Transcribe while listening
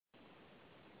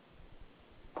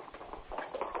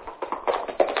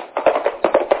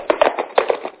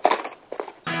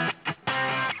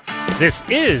This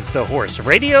is the Horse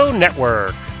Radio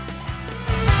Network.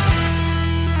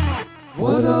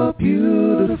 What a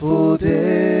beautiful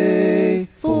day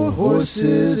for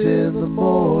horses in the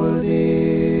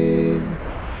morning.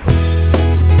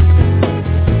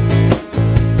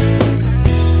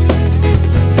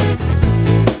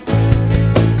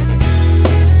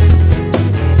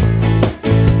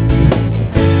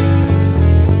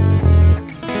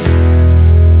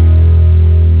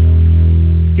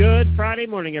 Good Friday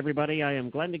morning, everybody. I am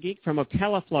Glenn the Geek from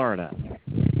Ocala, Florida.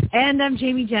 And I'm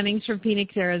Jamie Jennings from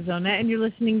Phoenix, Arizona, and you're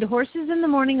listening to Horses in the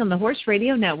Morning on the Horse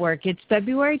Radio Network. It's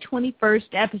February 21st,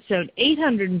 episode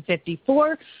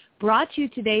 854, brought to you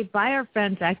today by our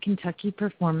friends at Kentucky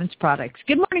Performance Products.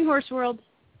 Good morning, Horse World.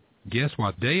 Guess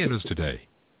what day it is today?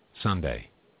 Sunday.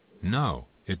 No,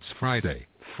 it's Friday.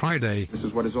 Friday. This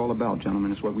is what it's all about,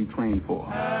 gentlemen. It's what we train for.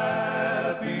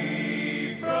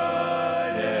 Happy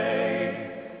Friday.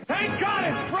 Thank God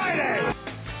it's Friday.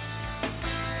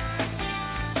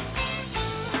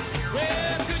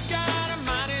 Well, good God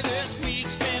Almighty, this week's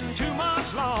been too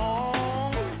much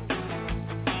long.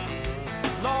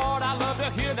 Lord, I love to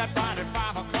hear that Friday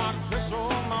 5 o'clock whistle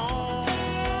long.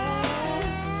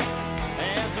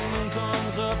 As the moon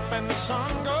comes up and the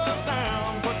sun goes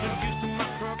down, put the juice in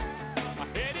my truck, I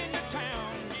head into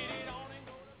town, get it on and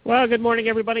go. Well, good morning,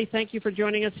 everybody. Thank you for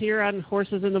joining us here on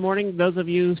Horses in the Morning. Those of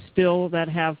you still that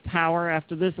have power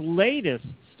after this latest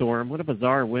storm. What a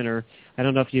bizarre winter. I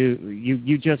don't know if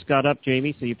you just got up,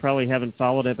 Jamie, so you probably haven't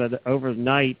followed it, but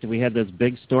overnight we had this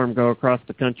big storm go across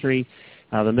the country,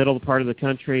 the middle part of the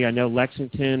country. I know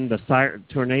Lexington, the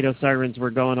tornado sirens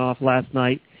were going off last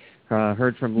night.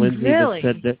 Heard from Lindsay Really? that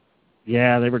said that,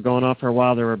 yeah, they were going off for a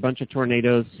while. There were a bunch of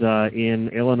tornadoes in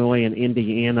Illinois and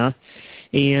Indiana.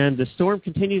 And the storm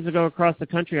continues to go across the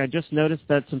country. I just noticed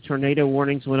that some tornado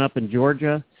warnings went up in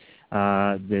Georgia.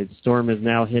 The storm is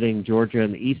now hitting Georgia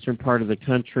in the eastern part of the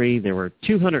country. There were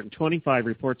 225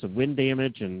 reports of wind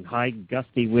damage and high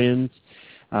gusty winds.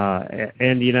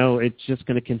 And, you know, it's just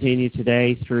going to continue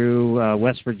today through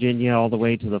West Virginia all the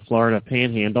way to the Florida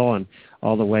Panhandle and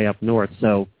all the way up north.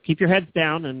 So keep your heads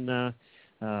down and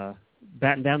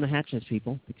batten down the hatches,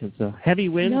 people, because heavy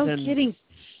winds. No kidding.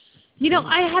 You know,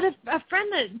 I had a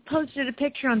friend that posted a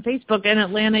picture on Facebook in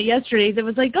Atlanta yesterday that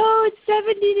was like, oh, it's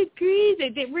 70 degrees.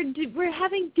 We're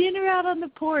having dinner out on the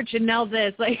porch, and now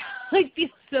this. Like, I feel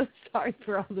so sorry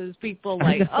for all those people.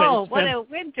 Like, oh, what a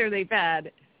winter they've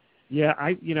had. Yeah,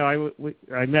 I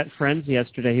met friends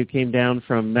yesterday who came down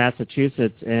from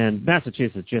Massachusetts, and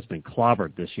Massachusetts just been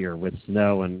clobbered this year with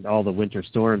snow and all the winter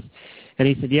storms. And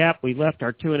he said, "Yep, we left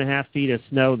our 2.5 feet of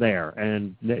snow there,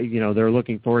 and you know they're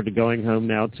looking forward to going home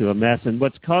now to a mess." And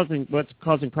what's causing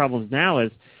problems now is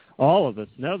all of the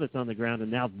snow that's on the ground, and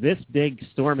now this big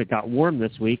storm. It got warm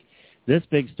this week. This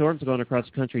big storm's going across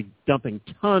the country, dumping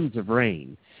tons of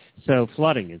rain. So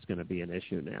flooding is going to be an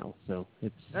issue now. So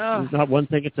it's not one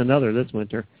thing; it's another this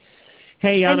winter.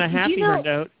 Hey, on a happier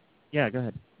note, yeah, go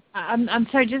ahead. I'm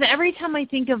sorry. Just every time I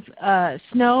think of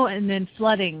snow and then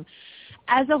flooding,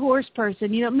 as a horse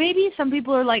person, you know, maybe some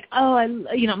people are like,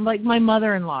 like my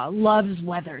mother-in-law loves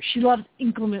weather. She loves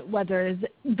inclement weather.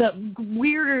 The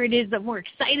weirder it is, the more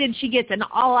excited she gets. And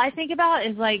all I think about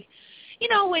is like, you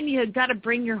know, when you got to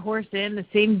bring your horse in the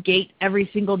same gate every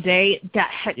single day,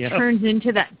 that turns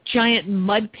into that giant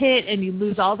mud pit, and you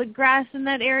lose all the grass in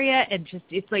that area, and just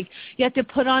it's like you have to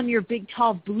put on your big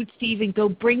tall boots to even go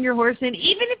bring your horse in,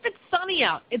 even if it's sunny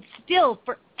out. It's still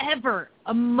forever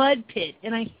a mud pit,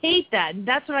 and I hate that. And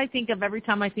that's what I think of every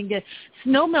time I think of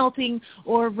snow melting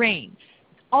or rain.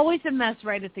 It's always a mess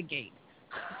right at the gate.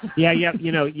 Yeah,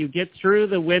 you know, you get through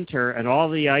the winter and all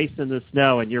the ice and the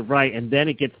snow, and you're right, and then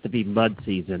it gets to be mud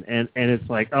season, and it's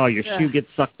like, oh, your shoe gets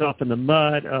sucked up in the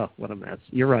mud. Oh, what a mess.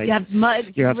 You're right. You have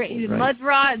mud right.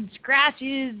 rot and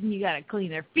scratches, and you got to clean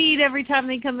their feet every time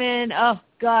they come in. Oh,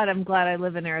 God, I'm glad I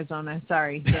live in Arizona.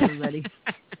 Sorry, everybody.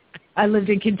 I lived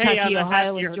in Kentucky,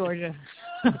 Ohio, and Georgia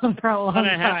for a long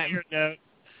time. Note,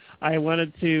 I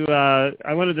wanted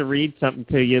to read something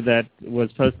to you that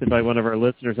was posted by one of our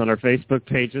listeners on our Facebook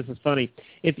page. This is funny.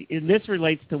 This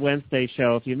relates to Wednesday's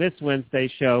show. If you missed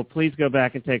Wednesday's show, please go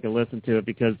back and take a listen to it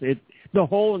because the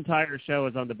whole entire show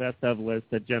is on the best of list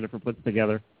that Jennifer puts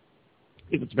together.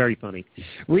 It was very funny.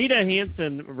 Rita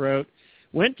Hansen wrote,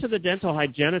 "Went to the dental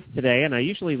hygienist today, and I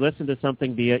usually listen to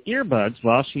something via earbuds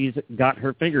while she's got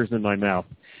her fingers in my mouth.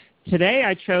 Today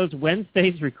I chose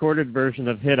Wednesday's recorded version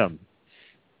of HITM.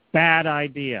 Bad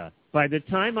idea. By the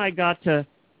time I got to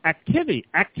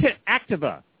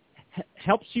Activa,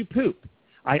 helps you poop,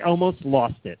 I almost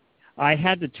lost it. I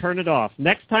had to turn it off.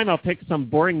 Next time I'll pick some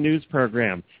boring news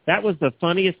program. That was the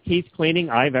funniest teeth cleaning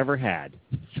I've ever had."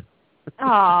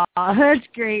 Aw, that's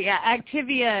great. Yeah,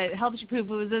 Activia helps you poop.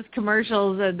 It was those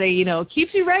commercials that they,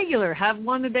 keeps you regular, have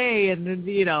one a day, and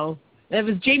it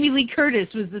was Jamie Lee Curtis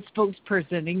was the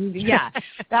spokesperson. And yeah,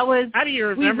 that was. How do you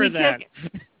remember that?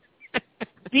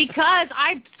 Because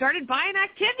I started buying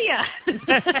Activia.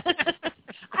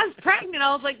 I was pregnant.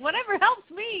 I was like, whatever helps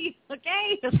me.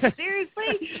 Okay,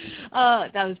 seriously.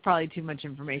 That was probably too much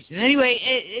information. Anyway,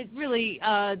 it really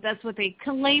that's what they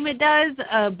claim it does,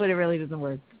 but it really doesn't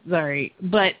work. Sorry,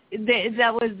 but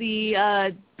that was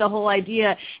the whole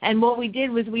idea. And what we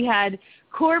did was we had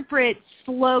corporate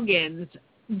slogans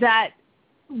that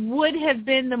would have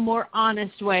been the more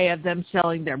honest way of them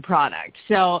selling their product.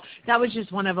 So that was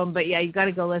just one of them. But, yeah, you got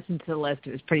to go listen to the list.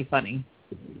 It was pretty funny.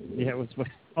 Yeah, it was.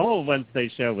 Oh,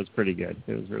 Wednesday's show was pretty good.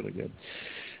 It was really good.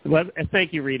 Well,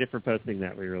 thank you, Rita, for posting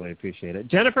that. We really appreciate it.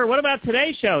 Jennifer, what about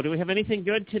today's show? Do we have anything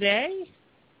good today?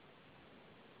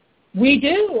 We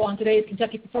do. On today's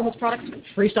Kentucky Performance Products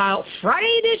Freestyle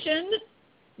Friday edition,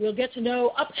 we'll get to know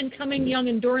up-and-coming young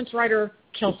endurance rider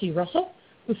Kelsey Russell,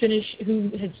 who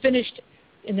has finished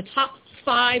in the top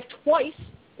 5 twice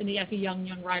in the FE Young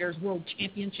Riders World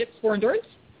Championships for endurance.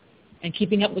 And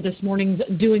keeping up with this morning's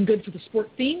Doing Good for the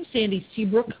Sport theme, Sandy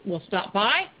Seabrook will stop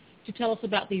by to tell us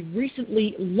about the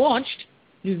recently launched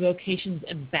New Vocations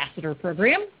Ambassador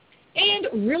Program.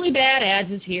 And Really Bad Ads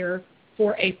is here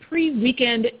for a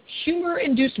pre-weekend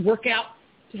humor-induced workout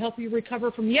to help you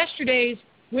recover from yesterday's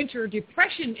winter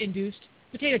depression-induced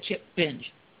potato chip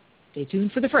binge. Stay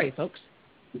tuned for the fray, folks.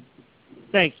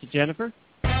 Thank you, Jennifer.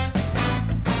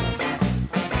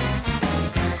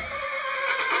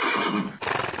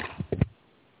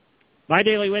 My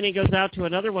daily winning goes out to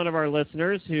another one of our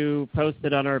listeners who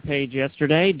posted on our page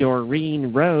yesterday,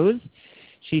 Doreen Rose.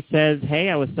 She says, hey,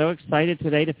 I was so excited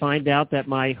today to find out that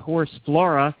my horse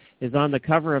Flora is on the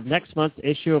cover of next month's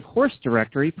issue of Horse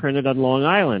Directory printed on Long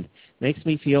Island. Makes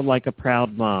me feel like a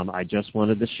proud mom. I just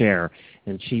wanted to share.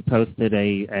 And she posted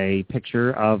a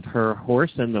picture of her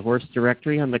horse and the Horse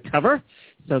Directory on the cover.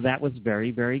 So that was very,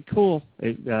 very cool.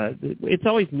 It's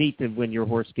always neat when your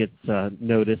horse gets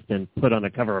noticed and put on the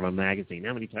cover of a magazine.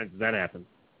 How many times does that happen?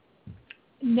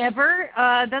 Never.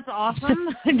 That's awesome.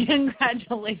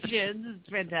 Congratulations. It's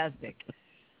fantastic.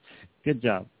 Good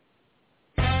job.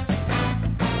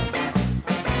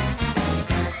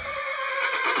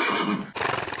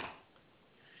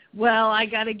 Well, I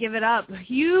got to give it up.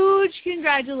 Huge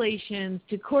congratulations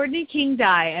to Courtney King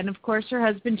Dye and, of course, her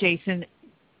husband, Jason.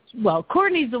 Well,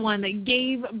 Courtney's the one that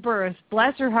gave birth,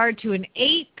 bless her heart, to an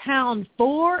 8-pound,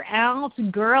 4-ounce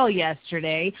girl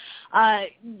yesterday.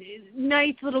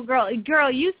 Nice little girl. Girl,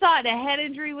 you thought a head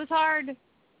injury was hard?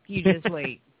 You just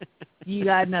wait. You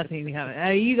got nothing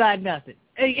coming. You got nothing.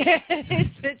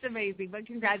 It's amazing. But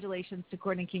congratulations to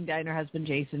Courtney King Dye and her husband,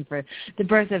 Jason, for the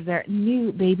birth of their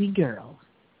new baby girl.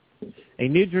 A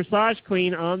new dressage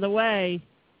queen on the way.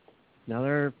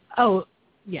 Another. Oh,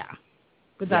 yeah.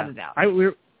 Without a doubt.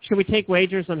 Should we take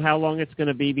wagers on how long it's going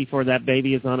to be before that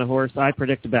baby is on a horse? I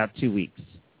predict about 2 weeks.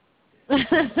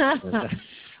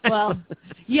 Well,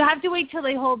 you have to wait till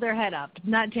they hold their head up.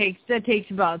 That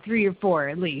takes about 3 or 4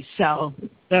 at least. So,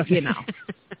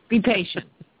 be patient.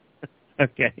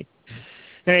 Okay.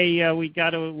 Hey, we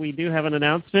do have an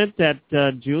announcement that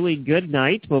Julie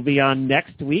Goodnight will be on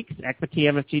next week's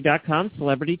EquityMFG.com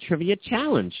Celebrity Trivia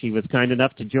Challenge. She was kind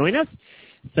enough to join us.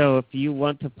 So if you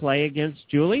want to play against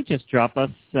Julie, just drop us,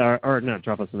 or not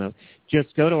drop us a note.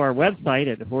 Just go to our website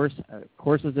at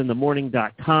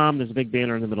horsesinthemorning.com. There's a big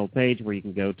banner in the middle page where you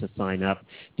can go to sign up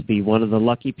to be one of the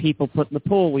lucky people put in the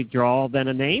pool. We draw then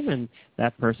a name, and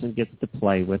that person gets to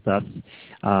play with us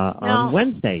on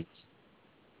Wednesdays.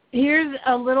 Here's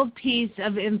a little piece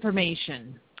of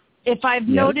information. If I've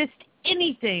noticed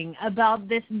anything about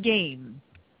this game,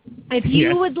 if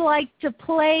you would like to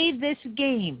play this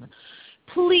game,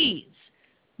 please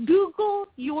Google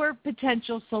your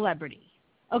potential celebrity.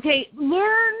 Okay,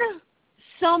 learn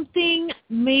something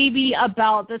maybe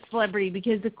about the celebrity,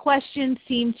 because the questions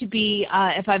seem to be,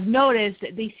 if I've noticed,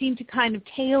 they seem to kind of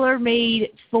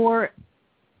tailor-made for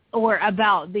or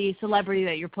about the celebrity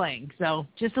that you're playing. So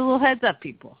just a little heads up,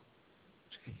 people.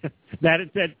 That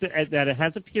it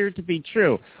has appeared to be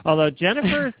true. Although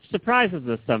Jennifer surprises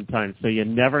us sometimes, so you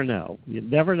never know. You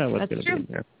never know what's going to be in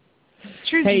there.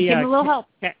 True. Hey, give me a little help.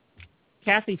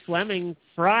 Kathy Fleming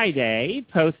Friday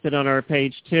posted on our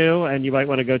page too, and you might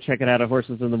want to go check it out at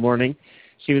Horses in the Morning.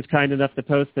 She was kind enough to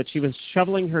post that she was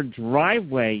shoveling her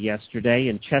driveway yesterday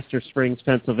in Chester Springs,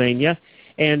 Pennsylvania,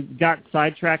 and got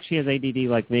sidetracked. She has ADD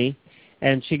like me,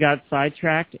 and she got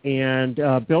sidetracked and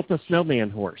built a snowman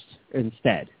horse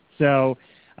instead. So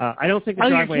I don't think the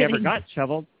driveway ever got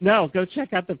shoveled. No, go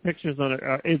check out the pictures on it.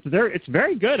 It's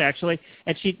very good, actually.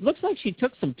 And she looks like she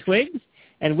took some twigs,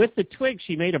 and with the twigs,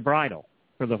 she made a bridle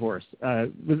for the horse.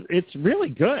 It's really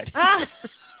good.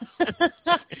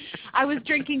 I was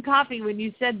drinking coffee when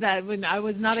you said that, when I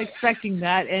was not expecting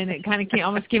that, and it kind of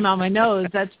almost came out my nose.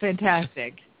 That's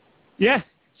fantastic. Yeah,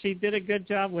 she did a good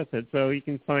job with it, so you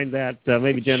can find that.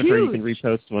 Maybe, Jennifer, you can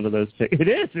repost one of those pics. It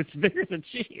is. It's bigger than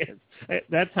she is.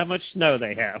 That's how much snow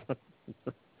they have.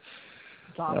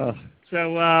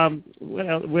 Awesome.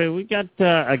 We got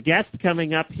a guest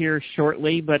coming up here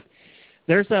shortly, but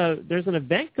there's an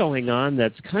event going on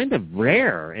that's kind of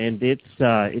rare, and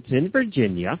it's in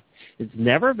Virginia. It's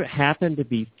never happened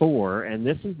before, and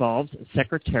this involves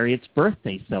Secretariat's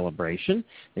birthday celebration,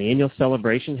 the annual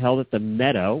celebration held at the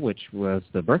Meadow, which was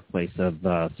the birthplace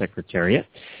of Secretariat.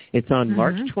 It's on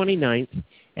March 29th,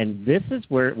 and this is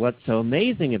what's so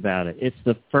amazing about it. It's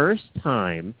the first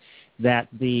time that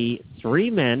the three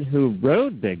men who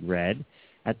rode Big Red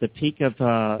at the peak of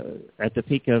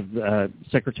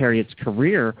Secretariat's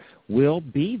career will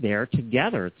be there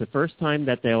together. It's the first time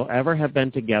that they'll ever have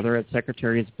been together at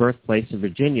Secretariat's birthplace in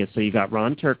Virginia. So you got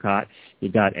Ron Turcotte, you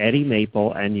got Eddie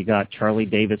Maple, and you got Charlie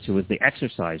Davis, who was the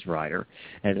exercise rider.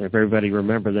 And if everybody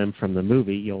remember them from the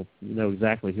movie, you'll know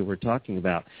exactly who we're talking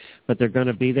about. But they're going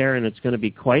to be there, and it's going to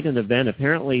be quite an event.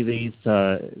 Apparently these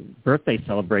birthday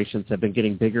celebrations have been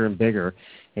getting bigger and bigger,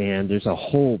 and there's a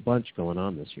whole bunch going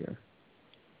on this year.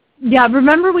 Yeah,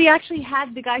 remember we actually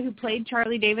had the guy who played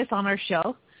Charlie Davis on our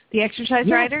show, the exercise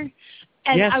rider?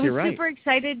 And yes, I was right. super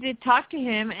excited to talk to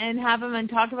him and have him and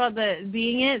talk about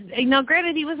being it. Now,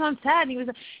 granted, he was on set. And he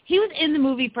was in the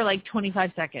movie for like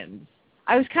 25 seconds.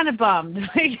 I was kind of bummed.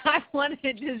 Like, I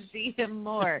wanted to see him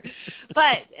more.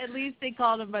 But at least they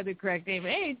called him by the correct name.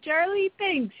 Hey, Charlie,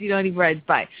 thanks. And he rides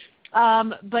by.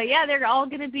 But yeah, they're all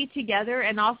going to be together,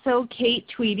 and also Kate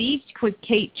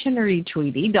Chinnery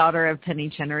Tweedy, daughter of Penny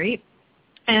Chinnery.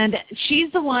 And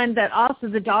she's the one that also,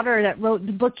 the daughter that wrote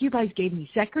the book you guys gave me,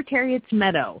 Secretariat's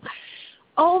Meadow.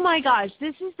 Oh my gosh,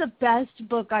 this is the best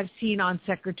book I've seen on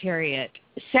Secretariat.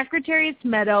 Secretariat's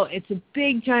Meadow, it's a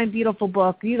big, giant, beautiful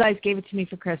book. You guys gave it to me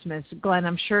for Christmas. Glenn,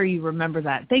 I'm sure you remember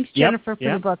that. Thanks, Jennifer,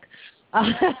 for the book.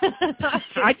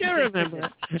 I do remember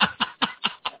it.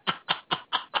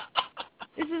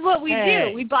 This is what we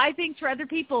do. We buy things for other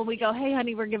people, and we go, hey,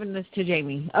 honey, we're giving this to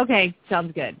Jamie. Okay,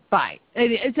 sounds good. Bye. So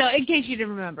in case you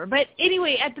didn't remember. But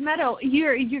anyway, at the Meadow,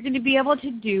 you're going to be able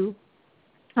to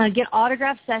get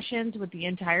autograph sessions with the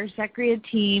entire Secretariat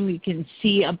team. You can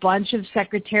see a bunch of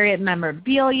Secretariat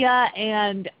memorabilia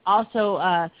and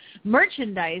also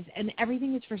merchandise, and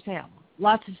everything is for sale.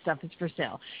 Lots of stuff is for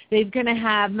sale. They're going to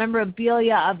have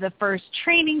memorabilia of the first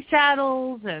training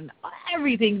saddles and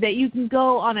everything that you can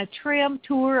go on a tram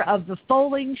tour of the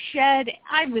foaling shed.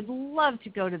 I would love to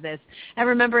go to this. And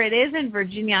remember, it is in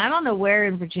Virginia. I don't know where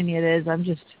in Virginia it is. I'm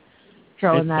just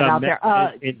throwing that out there.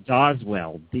 It's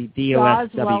Doswell,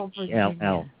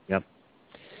 D-O-S-W-E-L-L. Yep.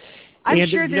 I'm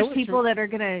sure there's people that are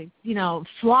going to,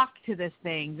 flock to this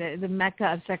thing, the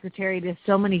Mecca of Secretariat. There's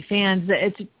so many fans.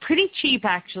 It's pretty cheap,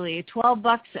 actually.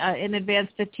 $12 in advance,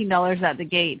 $15 at the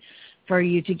gate for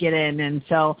you to get in. And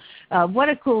so what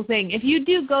a cool thing. If you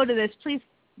do go to this, please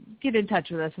get in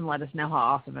touch with us and let us know how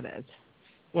awesome it is.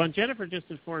 Well, and Jennifer just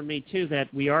informed me, too,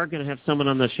 that we are going to have someone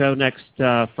on the show next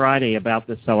Friday about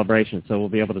this celebration, so we'll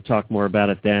be able to talk more about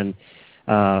it then.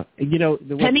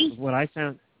 Penny? What I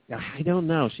found... I don't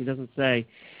know. She doesn't say.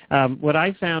 What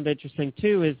I found interesting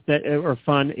too is that, or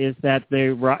fun, is that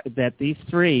that these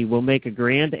three will make a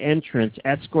grand entrance,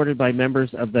 escorted by members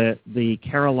of the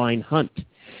Caroline Hunt.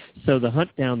 So the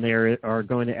Hunt down there are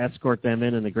going to escort them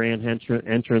in the grand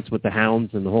entrance with the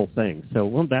hounds and the whole thing. So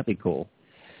won't that be cool?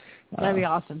 That'd be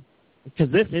awesome.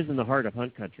 Because this is in the heart of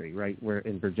Hunt Country, right? Where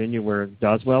in Virginia, where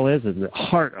Doswell is in the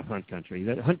heart of Hunt Country.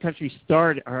 That Hunt Country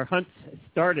started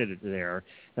there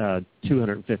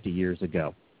 250 years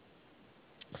ago.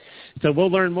 So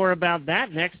we'll learn more about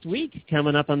that next week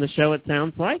coming up on the show, it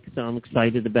sounds like. So I'm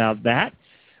excited about that.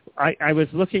 I was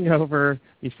looking over,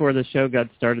 before the show got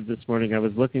started this morning, I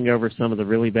was looking over some of the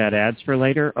really bad ads for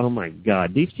later. Oh, my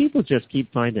God. These people just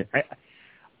keep finding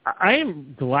I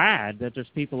am glad that there's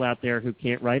people out there who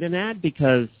can't write an ad,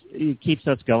 because it keeps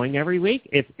us going every week.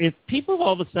 If people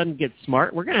all of a sudden get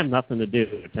smart, we're going to have nothing to do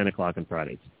at 10 o'clock on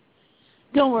Fridays.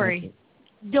 Don't worry.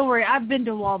 Don't worry. I've been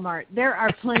to Walmart. There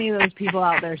are plenty of those people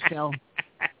out there still.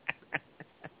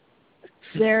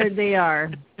 There they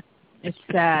are. It's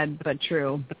sad, but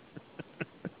true.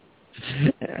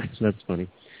 That's funny.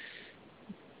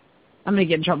 I'm going to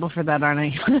get in trouble for that, aren't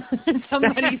I?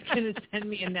 Somebody's going to send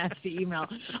me a nasty email.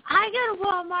 I go to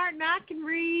Walmart and I can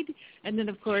read. And then,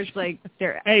 of course, like,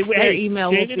 their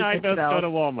email will be Jamie and I both go to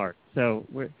Walmart. So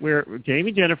we're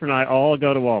Jamie, Jennifer, and I all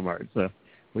go to Walmart. So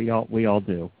we all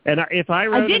do. And if I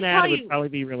wrote an ad, it would probably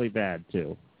be really bad,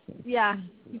 too. Yeah,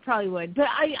 you probably would. But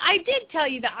I did tell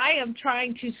you that I am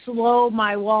trying to slow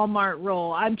my Walmart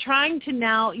roll. I'm trying to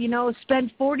now,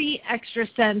 spend 40 extra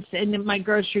cents in my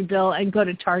grocery bill and go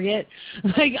to Target.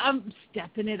 Like, I'm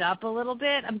stepping it up a little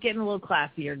bit. I'm getting a little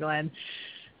classier, Glenn.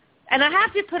 And I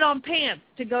have to put on pants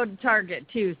to go to Target,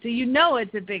 too. So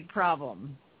it's a big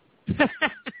problem. You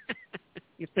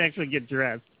have to actually get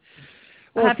dressed.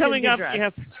 Well, coming up,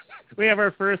 we have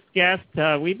our first guest.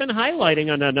 We've been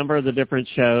highlighting on a number of the different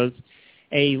shows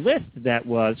a list that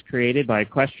was created by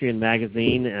Equestrian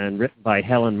Magazine and written by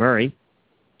Helen Murray.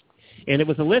 And it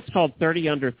was a list called 30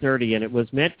 Under 30, and it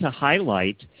was meant to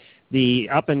highlight the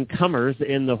up-and-comers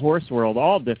in the horse world,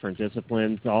 all different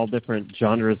disciplines, all different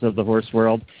genres of the horse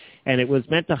world. And it was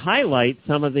meant to highlight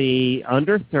some of the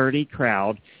under 30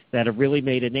 crowd that have really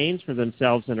made a name for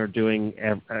themselves and are doing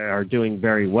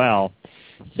very well.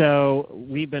 So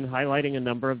we've been highlighting a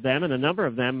number of them, and a number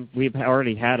of them we've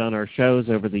already had on our shows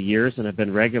over the years and have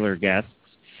been regular guests.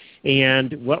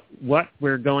 And what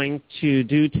we're going to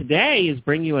do today is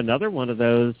bring you another one of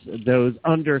those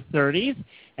under 30s,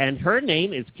 and her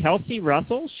name is Kelsey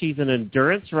Russell. She's an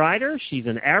endurance rider. She's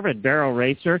an avid barrel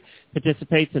racer,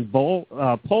 participates in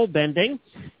pole bending.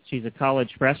 She's a college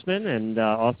freshman and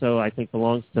also, I think,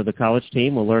 belongs to the college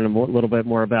team. We'll learn a little bit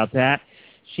more about that.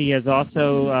 She has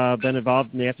also been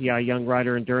involved in the FEI Young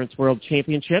Rider Endurance World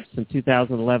Championships in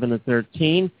 2011 and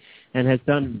 13 and has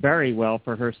done very well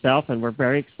for herself, and we're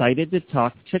very excited to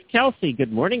talk to Kelsey.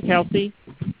 Good morning, Kelsey.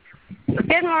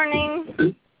 Good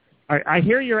morning. I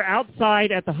hear you're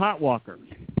outside at the Hot Walker.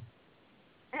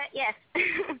 Yes,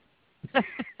 I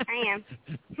am.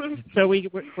 So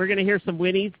we're going to hear some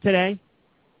whinnies today?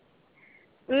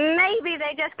 Maybe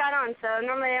they just got on, so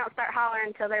normally they don't start hollering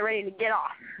until they're ready to get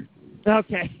off.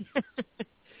 Okay.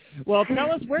 Well,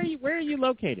 tell us, where are you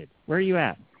located? Where are you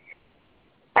at?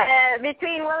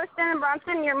 Between Williston and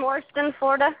Bronson, near Morriston,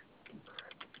 Florida.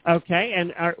 Okay,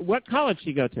 and what college do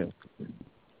you go to?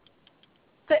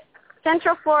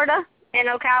 Central Florida in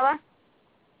Ocala.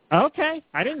 Okay,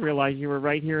 I didn't realize you were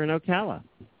right here in Ocala.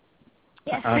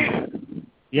 Yes.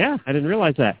 Yeah, I didn't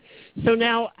realize that. So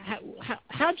now,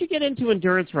 how'd you get into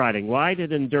endurance riding? Why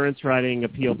did endurance riding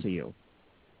appeal to you?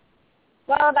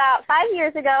 Well, about 5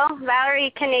 years ago,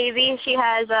 Valerie Canavy, she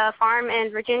has a farm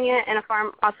in Virginia and a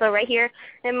farm also right here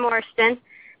in Morriston.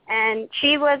 And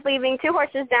she was leaving 2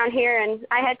 horses down here, and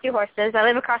I had 2 horses. I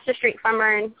live across the street from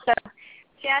her, and so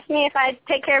she asked me if I'd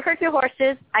take care of her 2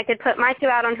 horses. I could put my 2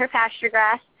 out on her pasture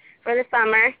grass for the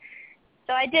summer.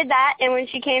 So I did that, and when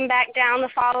she came back down the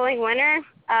following winter,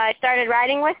 I started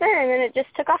riding with her, and then it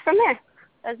just took off from there.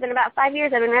 It's been about 5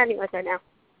 years I've been riding with her now.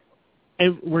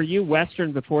 And were you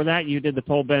Western before that? You did the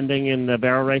pole bending and the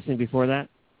barrel racing before that?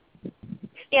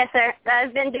 Yes, sir.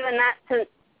 I've been doing that since,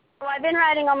 I've been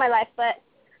riding all my life, but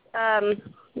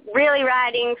really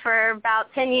riding for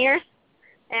about 10 years.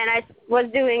 And I was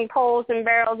doing poles and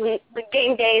barrels and the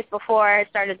game days before I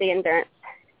started the endurance.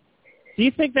 Do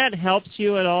you think that helps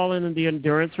you at all in the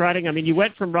endurance riding? I mean, you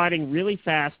went from riding really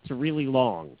fast to really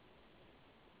long.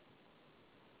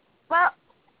 Well,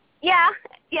 yes,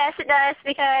 it does,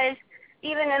 because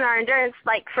even in our endurance,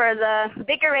 like for the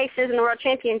bigger races in the World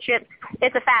Championships,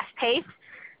 it's a fast pace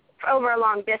over a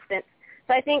long distance.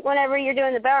 So I think whenever you're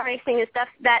doing the barrel racing and stuff,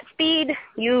 that speed,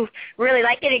 you really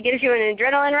like it. It gives you an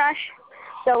adrenaline rush.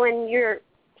 So when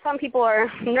some people are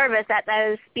nervous at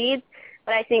those speeds,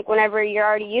 but I think whenever you're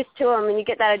already used to them and you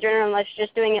get that adrenaline rush,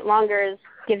 just doing it longer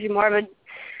gives you more of an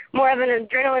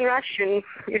adrenaline rush, and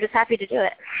you're just happy to do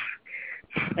it.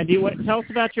 And tell us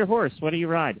about your horse. What do you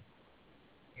ride?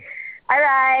 I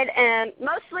ride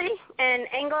mostly an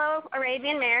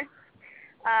Anglo-Arabian mare,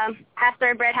 half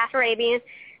thoroughbred, half Arabian,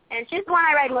 and she's the one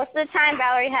I ride most of the time.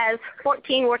 Valerie has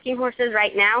 14 working horses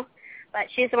right now, but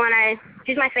she's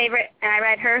my favorite, and I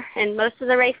ride her in most of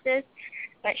the races.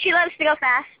 But she loves to go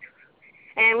fast,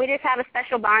 and we just have a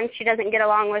special bond. She doesn't get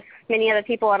along with many other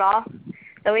people at all,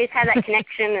 so we just have that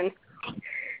connection.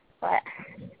 But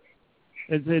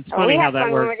it's funny how that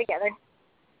works. When we're together.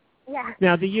 Yeah.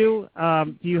 Now, do you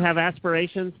have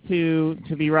aspirations to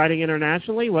be riding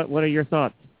internationally? What are your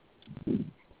thoughts?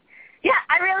 Yeah,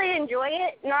 I really enjoy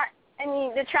it.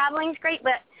 The traveling's great,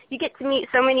 but you get to meet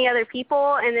so many other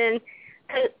people, and then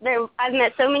I've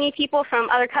met so many people from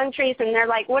other countries, and they're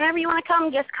like, whenever you want to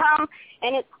come, just come.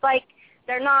 And it's like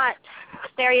they're not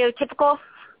stereotypical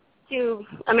to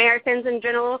Americans in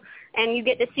general. and you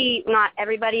get to see not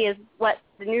everybody is what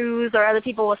the news or other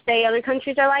people will say other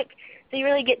countries are like. So you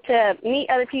really get to meet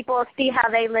other people, see how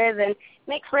they live, and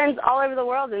make friends all over the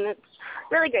world, and it's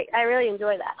really great. I really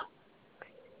enjoy that.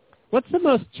 What's the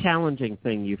most challenging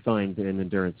thing you find in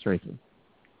endurance racing?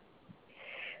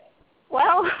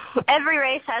 Well, every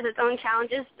race has its own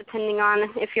challenges depending on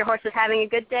if your horse is having a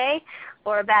good day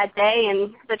or a bad day,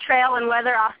 and the trail and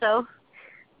weather also.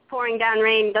 Pouring down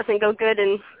rain doesn't go good,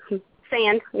 and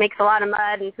sand makes a lot of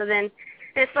mud, and so then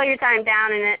it slows your time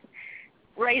down, and it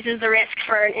raises the risk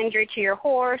for an injury to your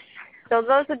horse. So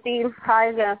those would be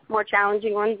probably the more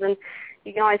challenging ones, and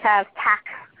you can always have tack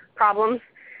problems.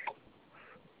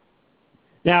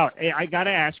 Now, I got to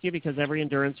ask you, because every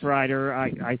endurance rider,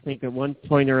 I think at one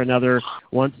point or another,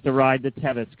 wants to ride the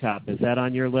Tevis Cup. Is that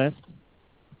on your list?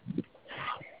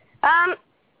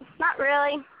 Not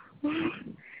really.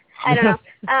 I don't know.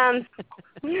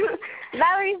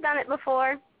 Valerie's done it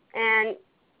before, and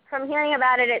from hearing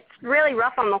about it, it's really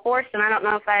rough on the horse, and I don't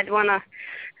know if I'd want to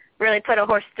really put a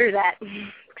horse through that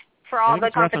for all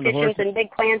the competitions and big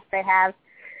plans they have.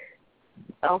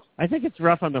 So I think it's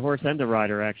rough on the horse and the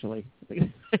rider, actually.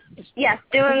 Yes.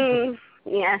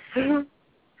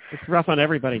 It's rough on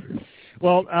everybody.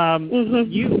 Well,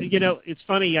 you know, it's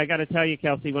funny. I got to tell you,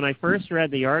 Kelsey, when I first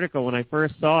read the article, when I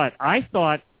first saw it, I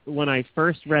thought when I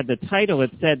first read the title,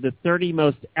 it said the 30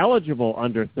 most eligible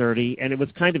under 30, and it was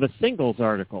kind of a singles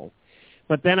article.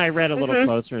 But then I read a little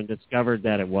closer and discovered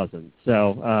that it wasn't.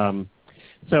 So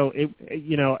it,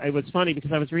 you know, it was funny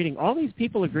because I was reading all these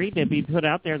people agreed to be put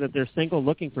out there that they're single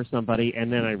looking for somebody,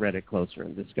 and then I read it closer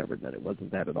and discovered that it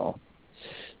wasn't that at all.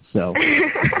 So,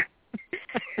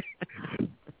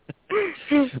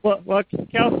 well,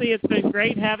 Kelsey, it's been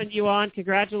great having you on.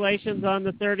 Congratulations on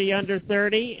the 30 under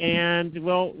 30, and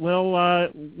we'll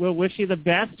wish you the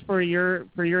best for your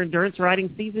endurance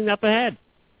riding season up ahead.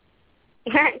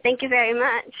 Thank you very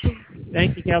much.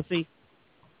 Thank you, Kelsey.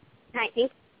 Hi,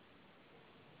 thanks.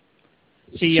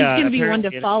 She's going to be one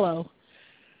to follow.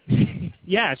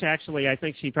 Yes, actually, I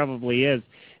think she probably is.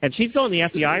 And she's going the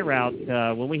FEI route.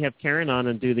 When we have Karen on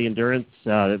and do the endurance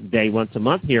day once a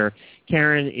month here,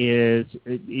 Karen is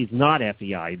not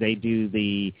FEI. They do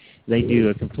a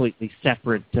completely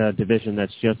separate division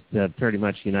that's just pretty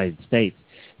much United States.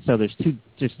 So there's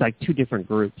two different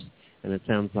groups, and it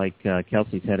sounds like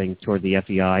Kelsey's heading toward the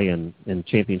FEI and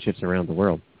championships around the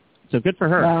world. So good for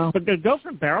her. Wow. But to go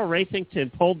from barrel racing to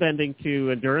pole bending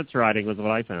to endurance riding was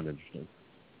what I found interesting.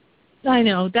 I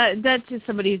know. That's just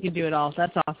somebody who can do it all.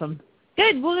 That's awesome.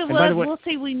 Good. We'll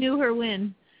say we knew her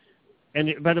win.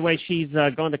 And by the way, she's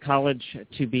going to college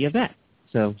to be a vet.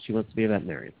 So she wants to be a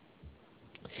veterinarian.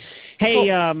 Hey,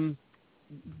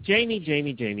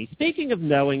 Jamie, speaking of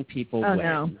knowing people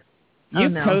you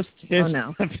posted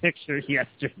a picture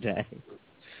yesterday.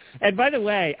 And by the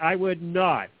way, I would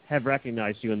not have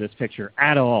recognized you in this picture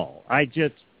at all. I'm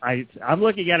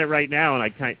looking at it right now,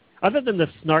 and other than the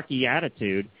snarky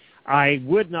attitude, I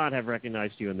would not have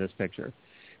recognized you in this picture.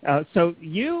 So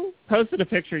you posted a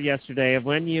picture yesterday of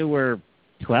when you were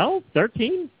 12,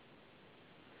 13?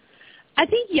 I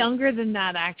think younger than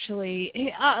that,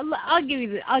 actually. I'll give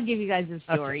you guys a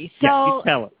story. Okay. Yeah, you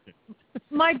tell it.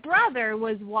 My brother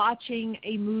was watching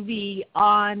a movie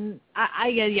on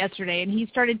yesterday, and he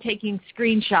started taking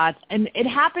screenshots, and it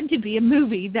happened to be a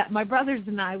movie that my brothers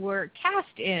and I were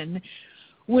cast in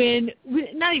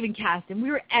not even cast in,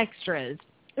 we were extras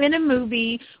in a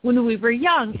movie when we were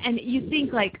young. And you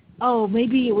think like, oh,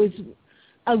 maybe it was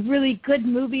a really good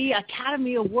movie,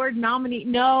 Academy Award nominee.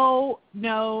 No.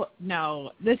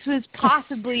 This was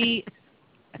possibly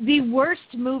the worst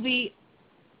movie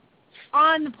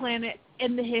on the planet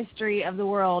in the history of the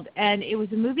world, and it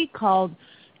was a movie called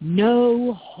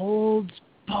No Holds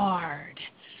Barred.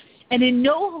 And in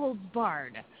No Holds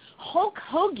Barred, Hulk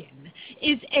Hogan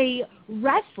is a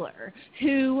wrestler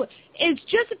who is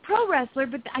just a pro wrestler,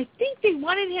 but I think they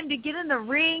wanted him to get in the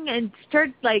ring and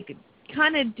start fight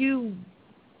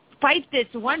this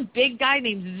one big guy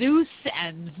named Zeus,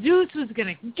 and Zeus was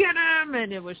going to get him,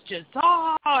 and it was just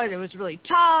hard, it was really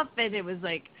tough, and it was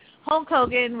like Hulk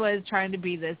Hogan was trying to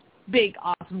be this big,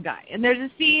 awesome guy. And there's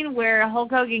a scene where Hulk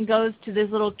Hogan goes to this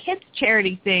little kids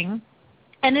charity thing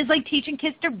and is like teaching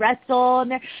kids to wrestle,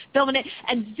 and they're filming it.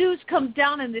 And Zeus comes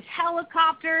down in this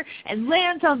helicopter and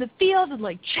lands on the field and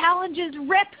like challenges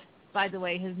Rip. By the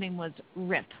way, his name was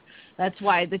Rip. That's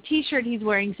why the T-shirt he's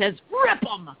wearing says Rip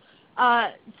 'em.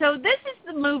 So this is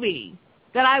the movie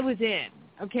that I was in,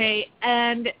 okay?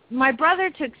 And my brother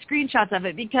took screenshots of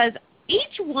it because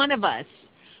each one of us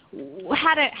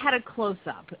had a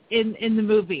close-up in the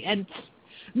movie. And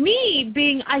me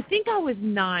being, I think I was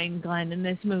 9, Glenn, in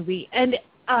this movie, and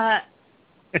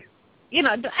you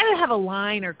know, I didn't have a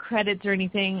line or credits or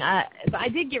anything, but I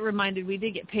did get reminded we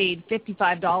did get paid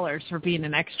 $55 for being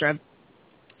an extra.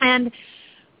 And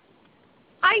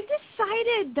I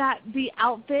decided that the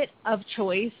outfit of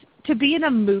choice to be in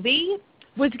a movie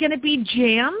was going to be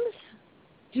jams.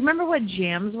 Do you remember what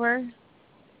jams were?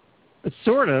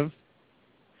 Sort of.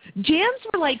 Jams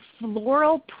were like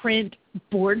floral print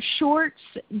board shorts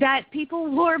that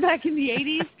people wore back in the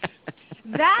 80s.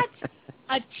 That's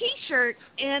a T-shirt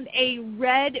and a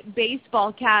red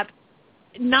baseball cap.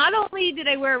 Not only did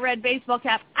I wear a red baseball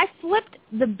cap, I flipped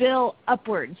the bill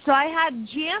upwards. So I had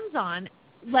jams on,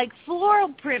 like floral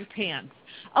print pants,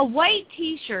 a white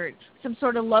T-shirt, some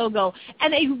sort of logo,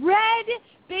 and a red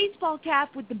baseball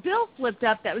cap with the bill flipped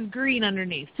up that was green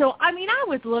underneath. So, I mean, I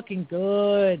was looking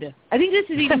good. I think this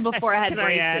is even before I had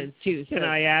braces, too. So. Can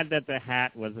I add that the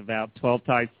hat was about 12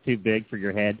 times too big for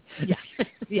your head?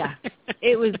 Yeah.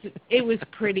 It was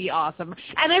pretty awesome.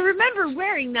 And I remember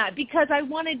wearing that because I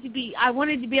wanted to be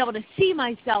able to see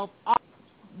myself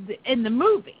in the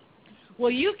movie. Well,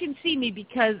 you can see me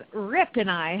because Rip and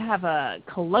I have a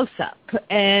close-up,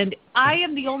 and I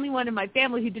am the only one in my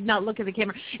family who did not look at the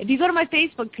camera. If you go to my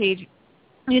Facebook page,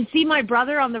 you can see my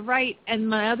brother on the right and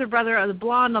my other brother, the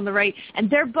blonde, on the right,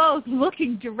 and they're both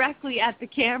looking directly at the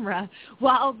camera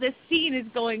while this scene is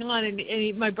going on,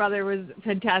 and my brother was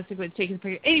fantastic with taking the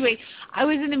picture. Anyway, I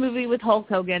was in a movie with Hulk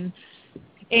Hogan,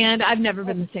 and I've never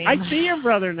been the same. I see your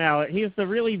brother now. He's the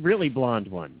really, really blonde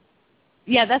one.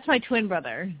 Yeah, that's my twin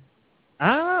brother.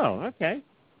 Oh, okay.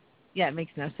 Yeah, it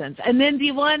makes no sense. And then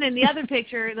the one in the other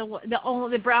picture,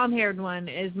 the brown-haired one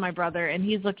is my brother, and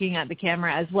he's looking at the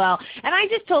camera as well. And I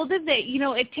just told him that, you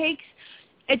know, it takes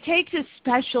a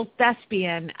special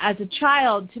thespian as a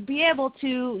child to be able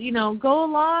to, you know, go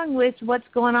along with what's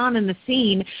going on in the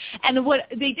scene. And what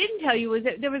they didn't tell you was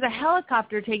that there was a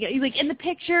helicopter taking, like in the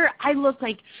picture, I look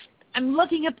like I'm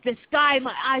looking up at the sky,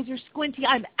 my eyes are squinty,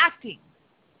 I'm acting.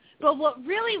 But what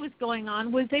really was going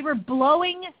on was they were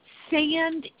blowing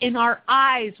sand in our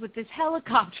eyes with this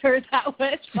helicopter that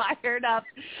was fired up.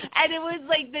 And it was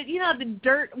like, the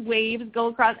dirt waves go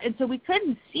across. And so we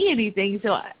couldn't see anything.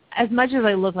 So as much as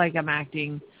I look like I'm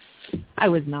acting, I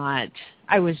was not.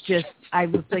 I was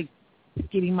like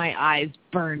getting my eyes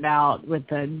burned out with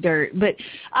the dirt. But, so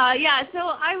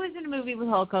I was in a movie with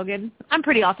Hulk Hogan. I'm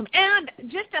pretty awesome. And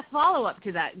just a follow-up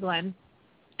to that, Glenn,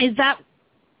 is that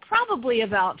probably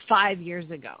about 5 years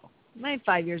ago. Maybe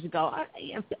 5 years ago.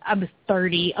 I was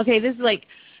 30. Okay, this is like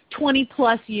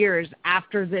 20-plus years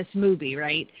after this movie,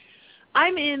 right?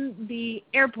 I'm in the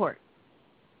airport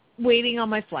waiting on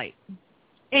my flight.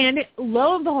 And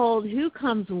lo and behold, who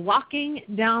comes walking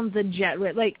down the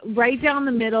jetway, like right down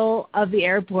the middle of the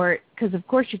airport, because of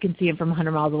course you can see him from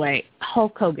 100 miles away,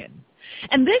 Hulk Hogan.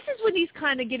 And this is when he's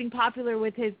kind of getting popular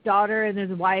with his daughter and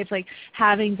his wife, like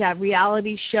having that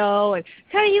reality show. And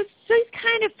he's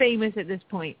kind of famous at this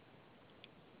point.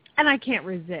 And I can't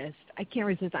resist. I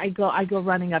go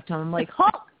running up to him. I'm like,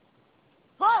 Hulk!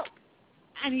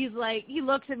 And he's like, he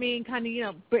looks at me and kind of, you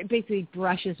know, basically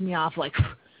brushes me off like,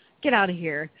 get out of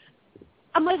here.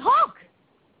 I'm like, Hulk!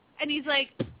 And he's like,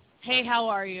 hey, how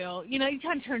are you? You know, he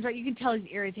kind of turns around. You can tell he's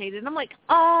irritated. And I'm like,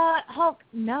 Hulk,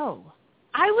 no.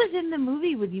 I was in the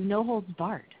movie with you, No Holds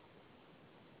Barred.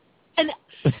 And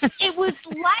it was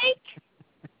like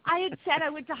I had said I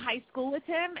went to high school with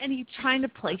him, and he's trying to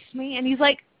place me, and he's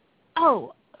like,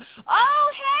 oh,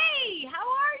 hey, how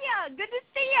are you? Good to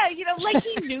see you. You know, like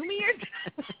he knew me.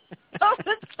 I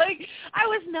was like, I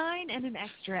was 9 and an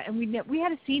extra, and we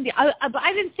had a scene. But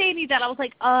I didn't say any of that. I was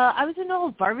like, I was in No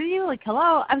Holds Barred with you. Like,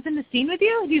 hello, I was in the scene with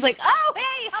you. And he's like, oh,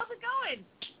 hey, how's it going?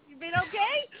 Been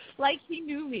okay? Like he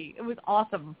knew me. It was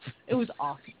awesome.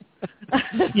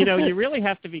 You know, you really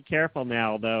have to be careful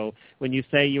now, though, when you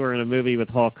say you were in a movie with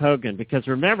Hulk Hogan, because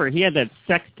remember, he had that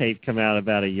sex tape come out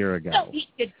about a year ago. No, he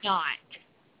did not.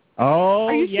 Oh,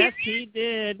 yes, he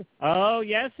did. Oh,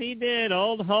 yes, he did.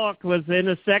 Old Hulk was in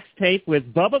a sex tape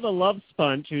with Bubba the Love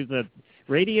Sponge, who's a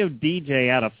radio DJ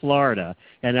out of Florida,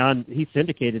 and he's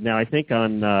syndicated now, I think,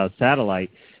 on satellite.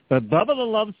 But Bubba the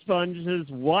Love Sponge's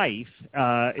wife,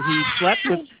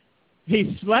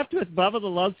 he slept with Bubba the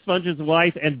Love Sponge's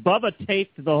wife, and Bubba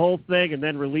taped the whole thing and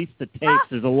then released the tapes.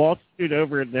 There's a lawsuit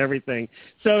over it and everything.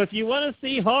 So if you want to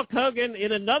see Hulk Hogan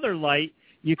in another light,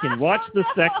 you can watch the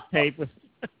sex tape.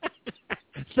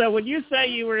 So when you say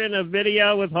you were in a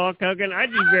video with Hulk Hogan,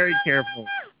 I'd be very careful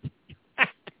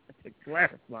to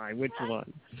clarify which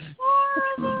one.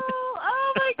 Horrible.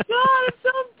 Oh, my God. I'm so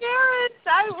embarrassed.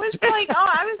 I was like,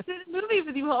 I was in a movie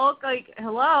with you, Hulk. Like,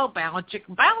 hello, bow,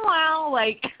 chicken, bow, wow.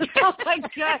 Like, oh, my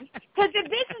God. Because Because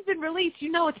if this has been released,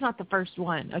 you know it's not the first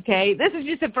one, okay? This is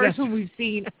just the first one we've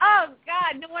seen. Oh,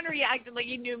 God, no one reacted like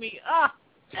he knew me. Oh.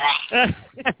 Gross.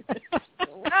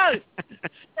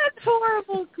 That's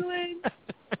horrible, Glenn.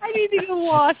 I need to go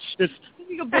wash. I need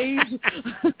to go bathe.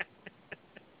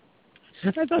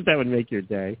 I thought that would make your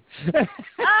day.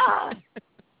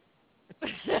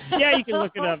 Yeah, you can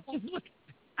look it up. Just look.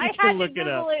 I had to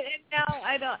Google it, and now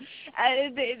I don't.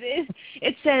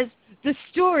 It says the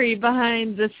story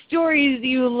behind the stories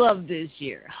you love this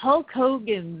year. Hulk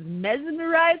Hogan's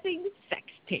mesmerizing sex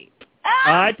tape.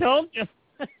 I told you.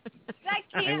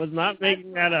 I was not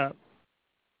making that up.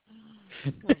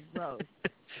 So gross.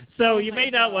 So you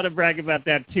may not want to brag about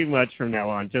that too much from now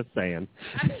on, just saying.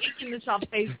 I'm taking this off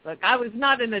Facebook. I was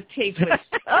not in a tape with...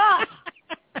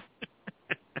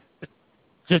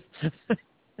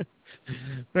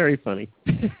 Very funny.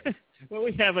 Well,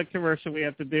 we have a commercial we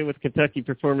have to do with Kentucky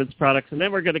Performance Products, and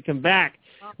then we're going to come back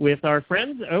with our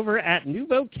friends over at New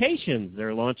Vocations.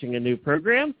 They're launching a new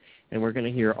program, and we're going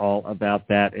to hear all about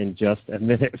that in just a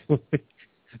minute.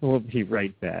 We'll be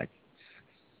right back.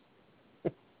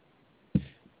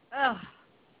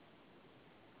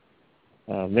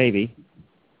 Maybe.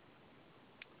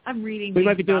 I'm reading. We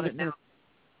might be doing it now.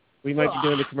 We might be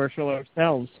doing the commercial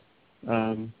ourselves.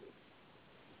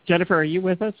 Jennifer, are you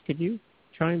with us? Could you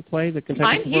try and play the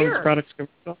Kentucky Performance Products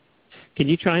commercial? Can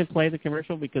you try and play the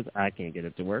commercial because I can't get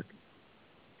it to work?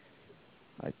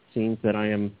 It seems that I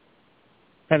am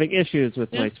having issues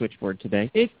with my switchboard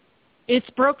today. It's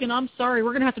broken. I'm sorry.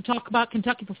 We're going to have to talk about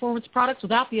Kentucky Performance Products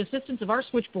without the assistance of our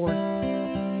switchboard.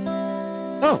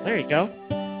 Oh, there you go.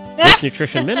 This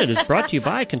Nutrition Minute is brought to you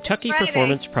by Kentucky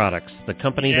Performance Products, the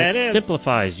company that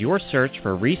simplifies your search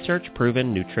for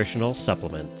research-proven nutritional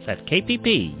supplements at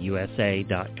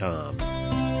kppusa.com.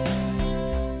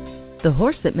 The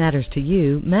horse that matters to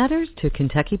you matters to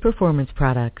Kentucky Performance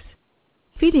Products.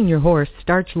 Feeding your horse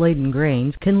starch-laden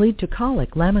grains can lead to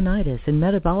colic, laminitis, and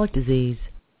metabolic disease.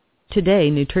 Today,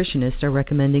 nutritionists are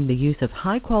recommending the use of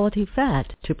high-quality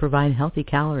fat to provide healthy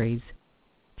calories.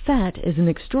 Fat is an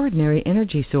extraordinary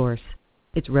energy source.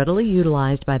 It's readily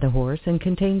utilized by the horse and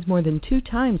contains more than 2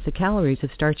 times the calories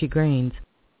of starchy grains.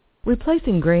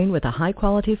 Replacing grain with a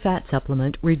high-quality fat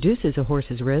supplement reduces a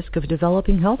horse's risk of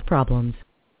developing health problems.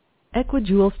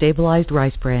 Equijewel Stabilized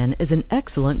Rice Bran is an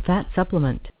excellent fat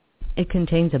supplement. It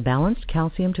contains a balanced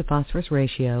calcium to phosphorus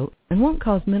ratio and won't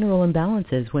cause mineral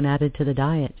imbalances when added to the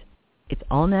diet. Its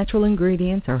all-natural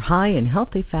ingredients are high in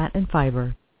healthy fat and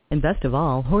fiber. And best of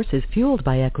all, horses fueled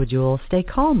by Equijewel stay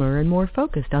calmer and more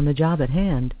focused on the job at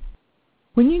hand.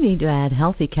 When you need to add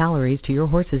healthy calories to your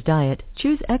horse's diet,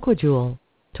 choose Equijewel.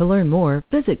 To learn more,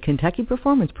 visit Kentucky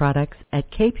Performance Products at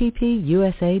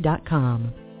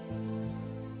kppusa.com.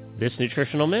 This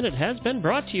Nutritional Minute has been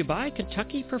brought to you by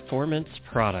Kentucky Performance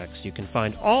Products. You can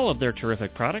find all of their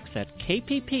terrific products at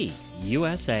kppusa.com.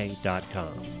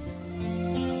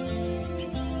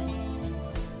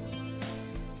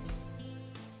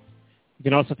 You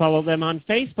can also follow them on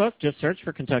Facebook. Just search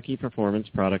for Kentucky Performance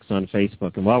Products on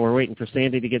Facebook. And while we're waiting for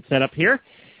Sandy to get set up here,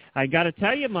 I got to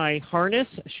tell you, my harness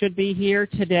should be here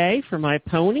today for my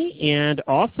pony, and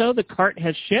also the cart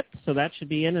has shipped, so that should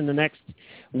be in the next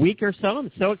week or so.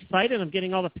 I'm so excited. I'm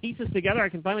getting all the pieces together. I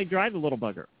can finally drive the little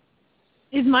bugger.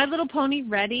 Is My Little Pony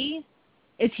ready?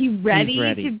 Is he ready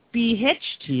to be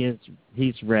hitched?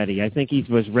 He's ready. I think he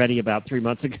was ready about 3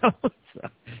 months ago. So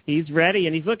he's ready,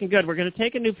 and he's looking good. We're going to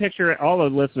take a new picture. All the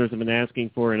listeners have been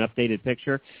asking for an updated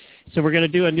picture. So we're going to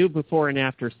do a new before and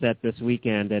after set this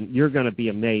weekend, and you're going to be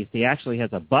amazed. He actually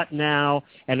has a butt now.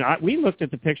 And we looked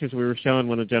at the pictures we were showing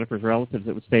one of Jennifer's relatives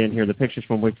that was staying here, the pictures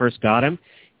from when we first got him.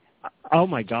 Oh,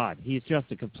 my God. He's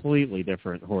just a completely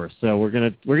different horse. So we're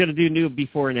going to do new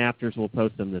before and afters. We'll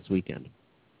post them this weekend.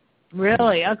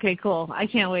 Really? Okay, cool. I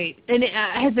can't wait. And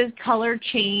has his color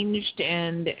changed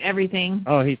and everything?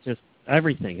 Oh,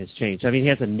 everything has changed. I mean, he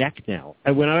has a neck now.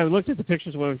 And when I looked at the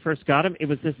pictures when we first got him, it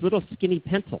was this little skinny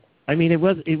pencil. I mean, it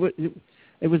was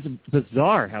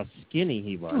bizarre how skinny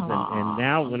he was. And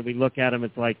now when we look at him,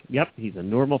 it's like, yep, he's a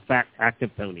normal, fat,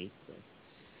 active pony.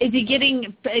 Is he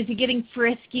getting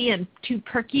frisky and too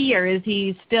perky, or is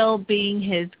he still being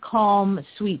his calm,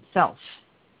 sweet self?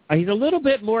 He's a little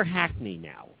bit more hackney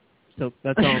now. So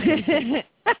that's all I'm going to say.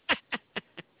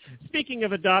 Speaking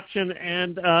of adoption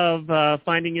and of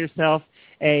finding yourself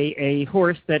a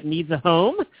horse that needs a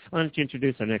home, why don't you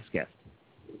introduce our next guest?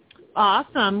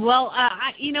 Awesome. Well,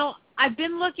 I've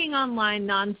been looking online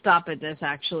nonstop at this,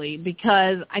 actually,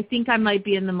 because I think I might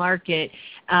be in the market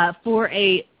for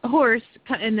a horse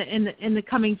in the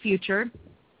coming future.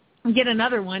 get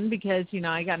another one because,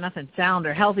 I got nothing sound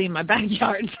or healthy in my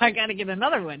backyard, so I got to get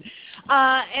another one.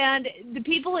 And the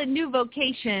people at New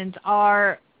Vocations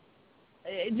are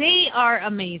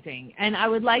amazing. And I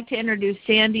would like to introduce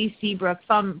Sandy Seabrook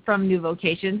from New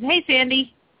Vocations. Hey,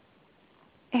 Sandy.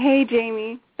 Hey,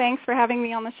 Jamie. Thanks for having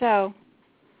me on the show.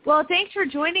 Well, thanks for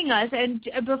joining us. And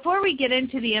before we get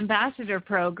into the ambassador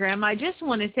program, I just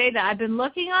want to say that I've been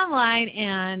looking online,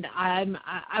 and I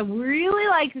really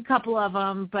like a couple of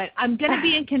them, but I'm going to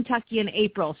be in Kentucky in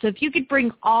April. So if you could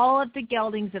bring all of the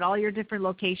geldings at all your different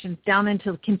locations down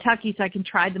into Kentucky so I can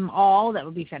try them all, that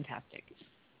would be fantastic.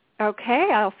 Okay,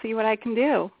 I'll see what I can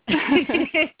do.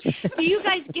 Do you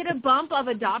guys get a bump of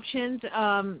adoptions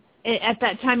at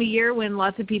that time of year when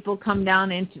lots of people come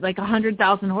down into, like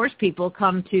 100,000 horse people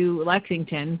come to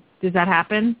Lexington? Does that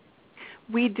happen?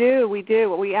 We do.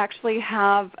 We actually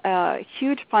have a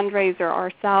huge fundraiser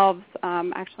ourselves,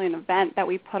 actually an event that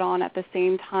we put on at the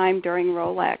same time during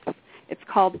Rolex. It's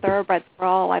called Thoroughbreds for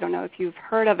All. I don't know if you've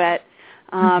heard of it.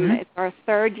 It's our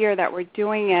third year that we're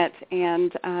doing it,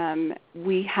 and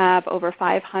we have over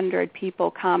 500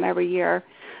 people come every year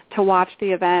to watch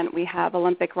the event. We have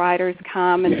Olympic riders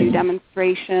come and do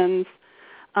demonstrations.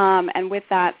 And with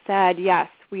that said, yes,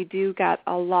 we do get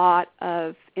a lot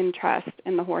of interest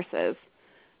in the horses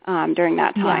during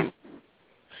that time. Yeah.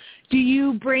 Do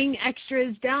you bring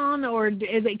extras down, or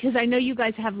because I know you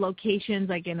guys have locations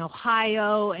like in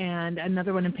Ohio and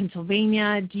another one in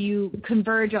Pennsylvania. Do you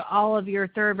converge all of your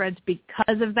thoroughbreds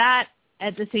because of that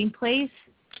at the same place?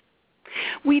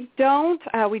 We don't.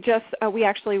 We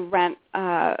actually rent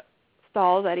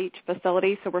stalls at each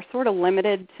facility, so we're sort of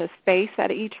limited to space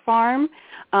at each farm.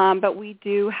 But we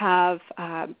do have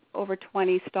over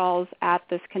 20 stalls at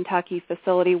this Kentucky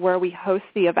facility where we host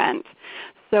the event.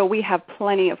 So we have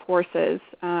plenty of horses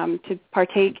to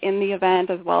partake in the event,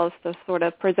 as well as to sort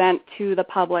of present to the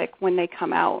public when they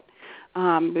come out,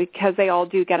 because they all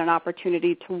do get an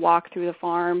opportunity to walk through the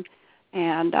farm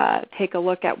and take a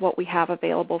look at what we have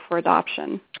available for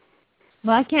adoption.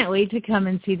 Well, I can't wait to come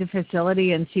and see the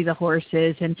facility and see the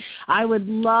horses. And I would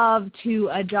love to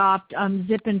adopt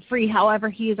Zip and Free. However,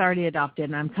 he is already adopted,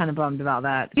 and I'm kind of bummed about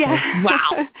that. Yeah.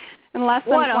 Wow. In less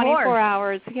than 24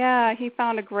 hours. Yeah, he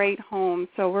found a great home,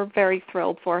 so we're very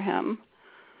thrilled for him.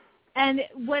 And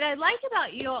what I like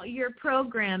about your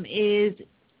program is,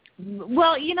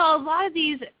 well, a lot of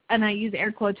these, and I use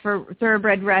air quotes for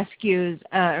thoroughbred rescues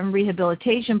and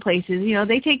rehabilitation places,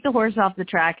 they take the horse off the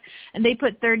track and they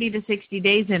put 30 to 60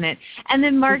 days in it and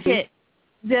then market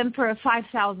them for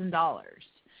 $5,000.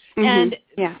 And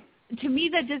to me,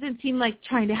 that doesn't seem like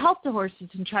trying to help the horses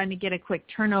and trying to get a quick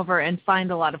turnover and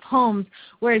find a lot of homes,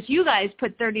 whereas you guys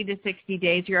put 30 to 60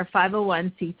 days. You're a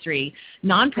 501c3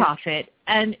 nonprofit,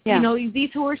 and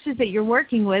these horses that you're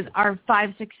working with are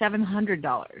 $500, $600,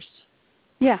 $700.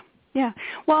 Yeah.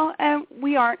 Well,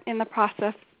 we aren't in the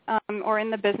process or in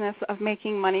the business of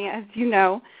making money, as you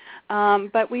know.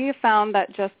 But we have found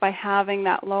that just by having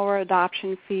that lower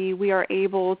adoption fee, we are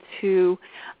able to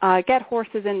get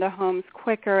horses into homes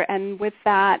quicker, and with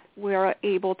that, we are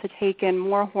able to take in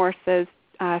more horses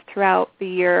throughout the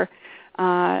year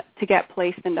to get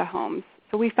placed into homes.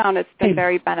 So we found it's been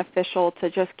very beneficial to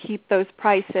just keep those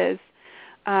prices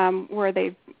where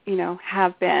they,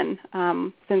 have been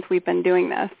since we've been doing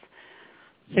this.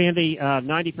 Sandy,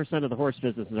 90% of the horse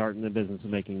businesses aren't in the business of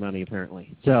making money,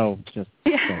 apparently. So just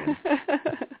saying.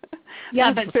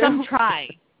 Yeah, but some try.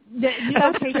 New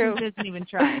Vocations doesn't even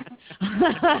try.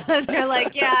 They're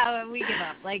like, yeah, we give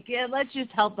up. Like, yeah, let's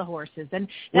just help the horses. And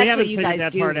that's we haven't what you guys figured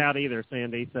that do. part out either,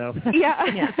 Sandy. So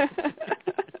yeah.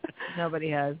 Nobody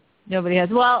has.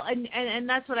 Well, and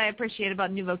that's what I appreciate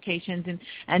about New Vocations,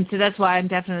 and so that's why I'm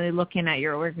definitely looking at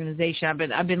your organization.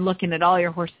 I've been looking at all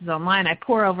your horses online. I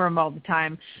pour over them all the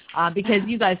time because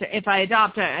you guys, if I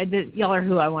adopt, y'all are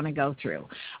who I want to go through.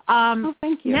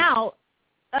 Thank you. Now,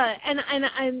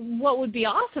 and what would be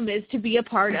awesome is to be a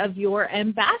part of your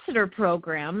ambassador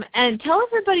program, and tell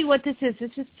everybody what this is.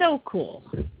 This is so cool.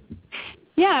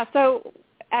 Yeah. So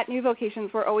at New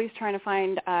Vocations, we're always trying to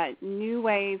find new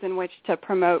ways in which to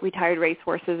promote retired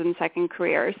racehorses and second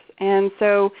careers. And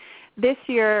so this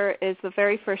year is the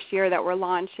very first year that we're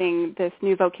launching this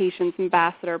New Vocations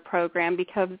Ambassador program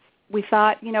because we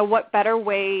thought, what better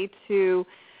way to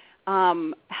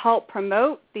help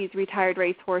promote these retired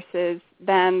racehorses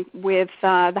than with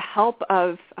the help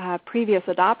of previous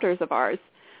adopters of ours.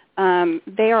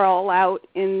 They are all out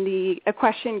in the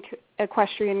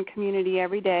equestrian community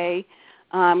every day,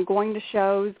 going to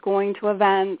shows, going to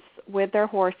events with their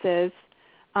horses,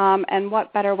 and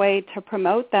what better way to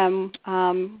promote them,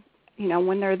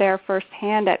 when they're there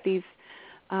firsthand at these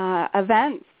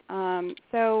events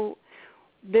So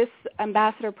this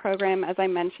ambassador program, as I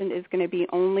mentioned, is going to be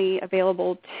only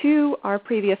available to our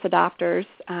previous adopters,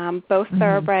 both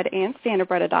thoroughbred and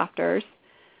standardbred adopters.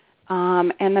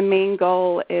 And the main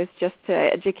goal is just to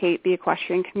educate the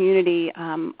equestrian community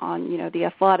on, the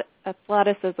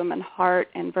athleticism and heart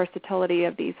and versatility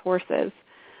of these horses.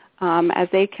 As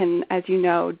they can, as you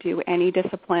know, do any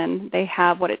discipline. They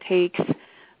have what it takes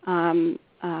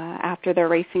after their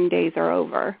racing days are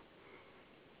over.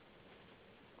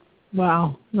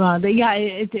 Wow.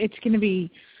 It's going to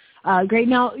be great.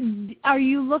 Now, are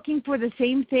you looking for the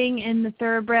same thing in the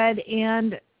thoroughbred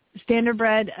and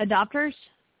standardbred adopters?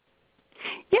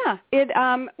 Yeah,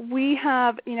 we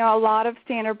have, a lot of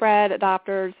standardbred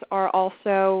adopters are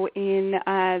also in,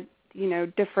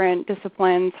 different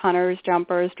disciplines, hunters,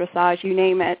 jumpers, dressage, you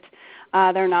name it.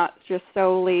 They're not just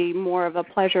solely more of a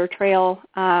pleasure trail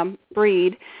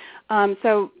breed.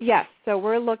 So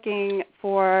we're looking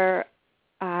for,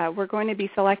 we're going to be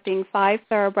selecting 5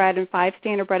 thoroughbred and 5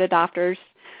 standardbred adopters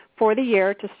for the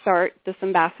year to start this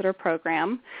ambassador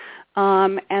program.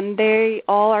 And they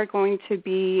all are going to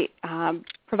be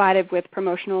provided with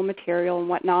promotional material and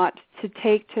whatnot to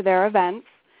take to their events.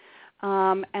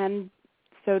 And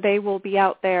so they will be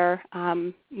out there,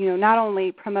 not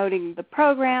only promoting the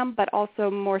program, but also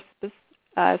more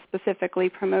specifically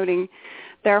promoting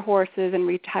their horses and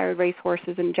retired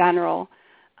racehorses in general.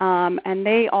 And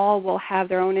they all will have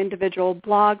their own individual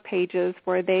blog pages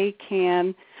where they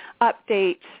can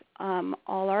update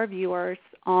all our viewers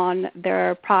on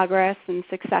their progress and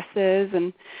successes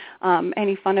and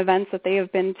any fun events that they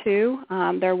have been to.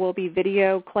 There will be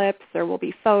video clips. There will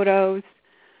be photos.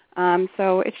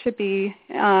 So it should be,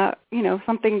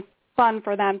 something fun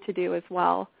for them to do as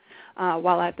well,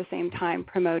 while at the same time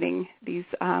promoting these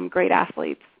great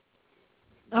athletes.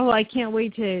 Oh, I can't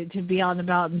wait to be out and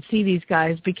about and see these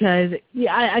guys because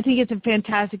I think it's a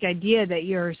fantastic idea that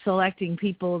you're selecting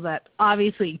people that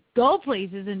obviously go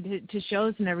places and to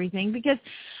shows and everything because,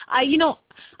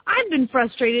 I've been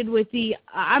frustrated with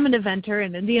I'm an eventer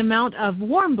and the amount of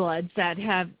warm bloods that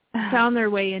have found their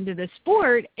way into the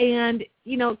sport and,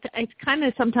 it's kind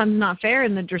of sometimes not fair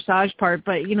in the dressage part,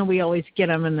 but, we always get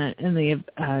them in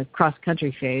the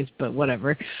cross-country phase, but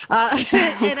whatever.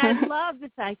 And I love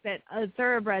the fact that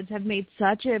thoroughbreds have made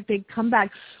such a big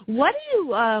comeback. Why do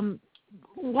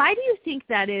you think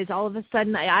that is all of a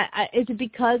sudden? Is it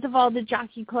because of all the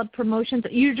Jockey Club promotions?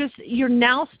 You're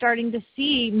now starting to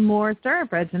see more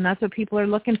thoroughbreds, and that's what people are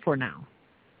looking for now.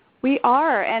 We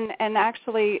are, and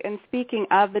actually, in speaking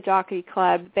of the Jockey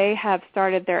Club, they have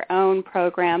started their own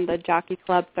program, the Jockey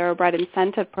Club Thoroughbred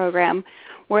Incentive Program,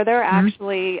 where they're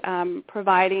actually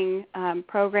providing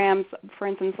programs. For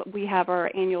instance, we have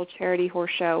our annual charity horse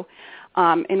show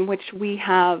in which we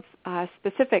have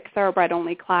specific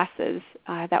thoroughbred-only classes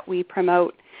that we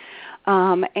promote.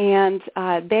 And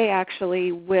they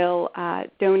actually will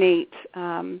donate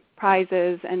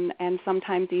prizes and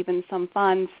sometimes even some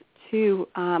funds to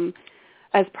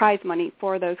as prize money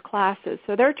for those classes.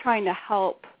 So they're trying to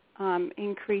help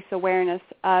increase awareness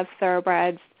of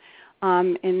thoroughbreds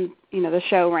in the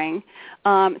show ring.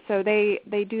 So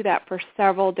they do that for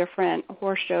several different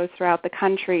horse shows throughout the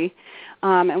country,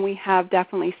 and we have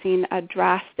definitely seen a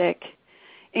drastic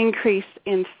increase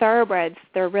in thoroughbreds.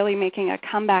 They're really making a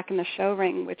comeback in the show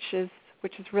ring, which is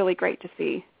really great to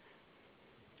see.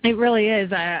 It really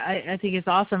is. I think it's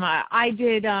awesome.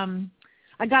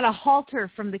 I got a halter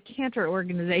from the Cantor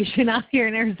organization out here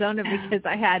in Arizona because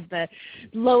I had the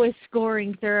lowest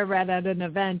scoring thoroughbred at an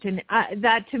event. And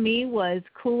that to me was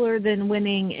cooler than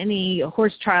winning any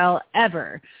horse trial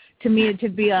ever. To me, to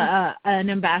be an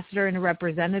ambassador and a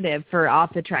representative for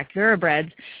off-the-track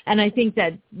thoroughbreds. And I think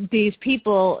that these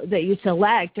people that you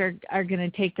select are going to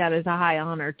take that as a high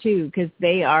honor, too, because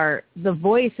they are the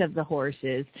voice of the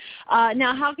horses.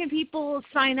 Now, how can people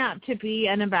sign up to be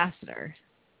an ambassador?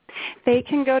 They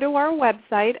can go to our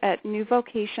website at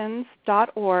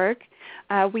newvocations.org.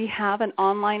 We have an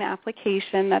online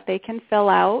application that they can fill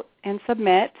out and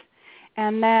submit.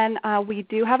 And then we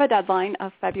do have a deadline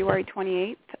of February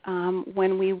 28th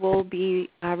when we will be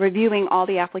reviewing all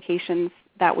the applications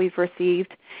that we've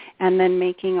received and then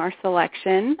making our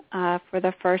selection for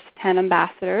the first 10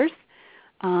 ambassadors.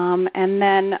 And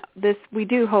then we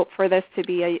do hope for this to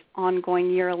be an ongoing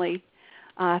yearly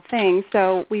thing.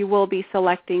 So we will be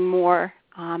selecting more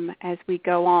as we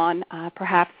go on.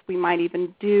 Perhaps we might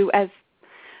even do, as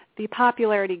the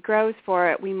popularity grows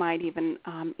for it, we might even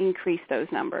increase those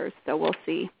numbers. So we'll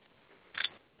see.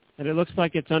 And it looks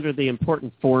like it's under the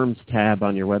Important Forms tab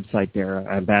on your website there,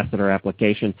 Ambassador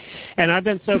Application. And I've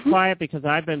been so quiet because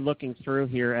I've been looking through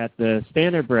here at the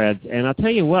standardbreds. And I'll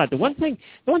tell you what, the one thing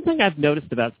I've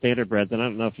noticed about standardbreds, and I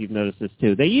don't know if you've noticed this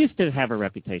too, they used to have a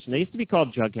reputation. They used to be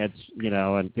called jugheads,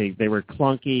 and they were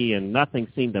clunky and nothing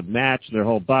seemed to match their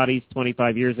whole bodies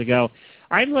 25 years ago.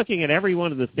 I'm looking at every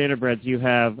one of the standardbreds you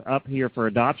have up here for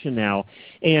adoption now,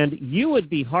 and you would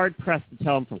be hard-pressed to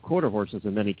tell them from quarter horses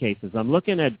in many cases. I'm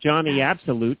looking at Johnny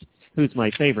Absolute, who's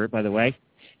my favorite, by the way.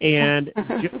 And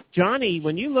Johnny,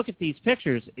 when you look at these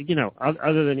pictures,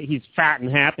 other than he's fat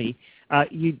and happy,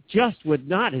 you just would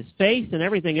not, his face and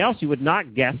everything else, you would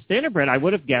not guess standardbred. I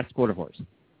would have guessed quarter horse.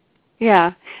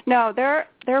 Yeah. No, they're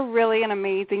really an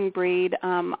amazing breed.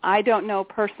 I don't know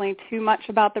personally too much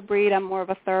about the breed. I'm more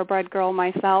of a thoroughbred girl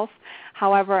myself.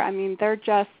 However, I mean, they're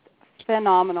just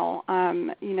phenomenal.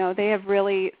 They have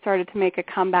really started to make a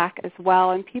comeback as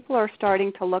well, and people are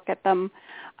starting to look at them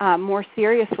more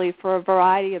seriously for a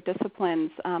variety of disciplines.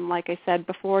 Like I said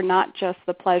before, not just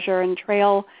the pleasure and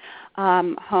trail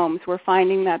homes. We're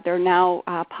finding that they're now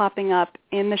popping up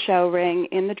in the show ring,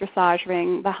 in the dressage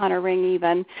ring, the hunter ring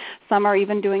even. Some are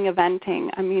even doing eventing.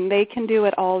 I mean, they can do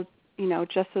it all,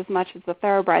 just as much as the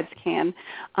thoroughbreds can,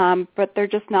 but they're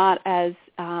just not as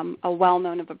a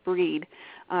well-known of a breed.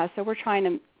 So we're trying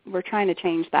to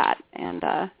change that, and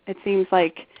it seems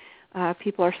like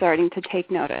people are starting to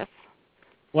take notice.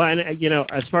 Well, and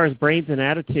as far as brains and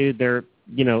attitude, they're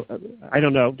I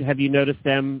don't know. Have you noticed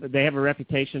them? They have a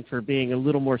reputation for being a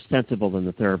little more sensible than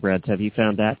the thoroughbreds. Have you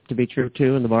found that to be true,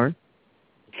 too, in the barn?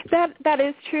 That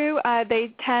is true.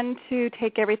 They tend to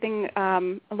take everything a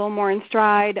little more in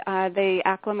stride. They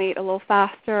acclimate a little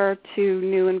faster to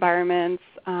new environments.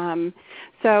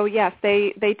 So, yes,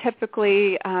 they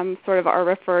typically sort of are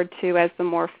referred to as the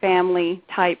more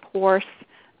family-type horse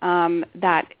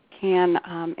that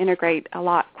can integrate a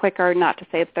lot quicker, not to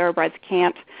say thoroughbreds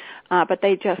can't, but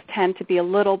they just tend to be a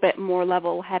little bit more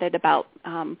level-headed about,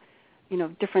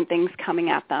 different things coming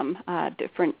at them,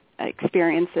 different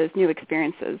experiences, new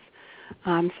experiences.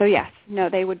 So, yes,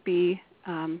 they would be,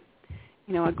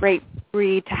 a great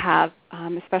breed to have,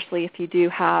 especially if you do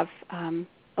have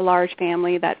a large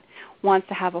family that wants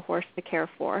to have a horse to care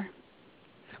for.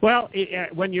 Well,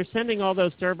 when you're sending all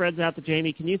those thoroughbreds out to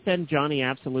Jamie, can you send Johnny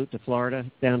Absolute to Florida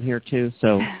down here, too?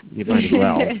 So you might as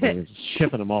well. You're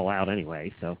shipping them all out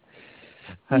anyway. So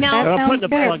I'm putting a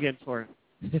plug in for it.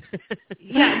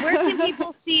 Yeah, where can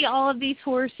people see all of these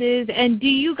horses? And do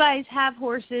you guys have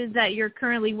horses that you're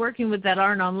currently working with that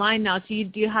aren't online now? So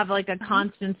do you have like a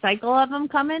constant cycle of them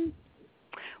coming?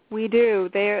 We do.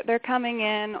 They're coming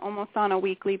in almost on a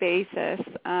weekly basis.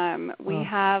 We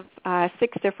have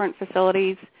 6 different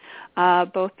facilities,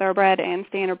 both thoroughbred and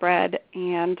standardbred,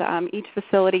 and each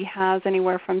facility has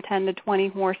anywhere from 10 to 20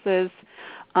 horses.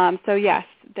 So, yes,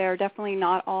 they're definitely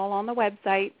not all on the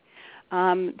website.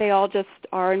 They all just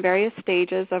are in various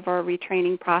stages of our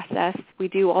retraining process. We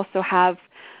do also have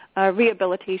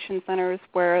rehabilitation centers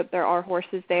where there are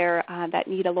horses there that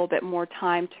need a little bit more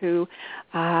time to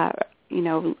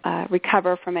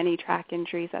recover from any track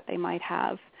injuries that they might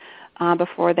have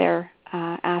before they're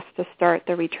asked to start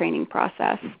the retraining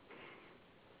process.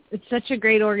 It's such a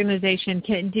great organization.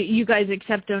 Do you guys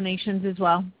accept donations as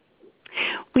well?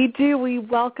 We do. We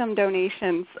welcome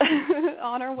donations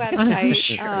on our website.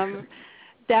 Sure.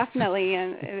 Definitely,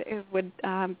 and it would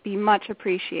be much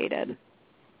appreciated.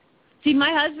 See,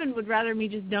 my husband would rather me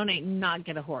just donate and not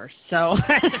get a horse, so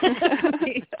that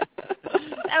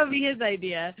would be his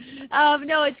idea.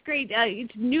 No, it's great.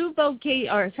 It's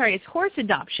it's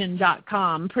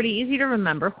horseadoption.com. Pretty easy to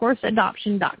remember,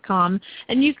 horseadoption.com.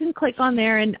 And you can click on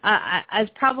there, and as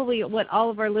probably what all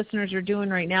of our listeners are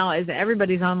doing right now is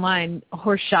everybody's online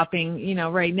horse shopping,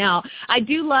 right now. I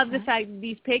do love the fact that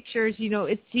these pictures,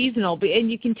 it's seasonal,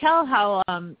 and you can tell how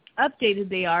updated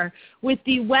they are with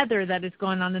the weather that is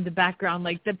going on in the background,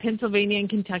 like the Pennsylvania and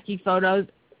Kentucky photos.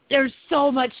 There's so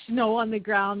much snow on the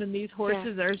ground, and these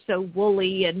horses are so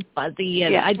woolly and fuzzy,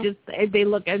 and they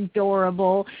look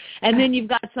adorable. And then you've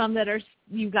got some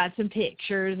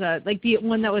pictures, like the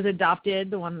one that was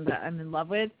adopted, the one that I'm in love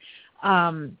with.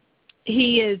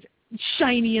 He is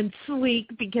shiny and sleek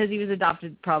because he was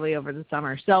adopted probably over the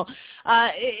summer. So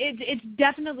it's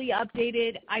definitely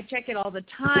updated. I check it all the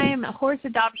time.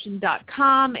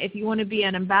 Horseadoption.com. If you want to be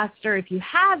an ambassador, if you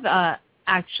have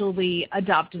actually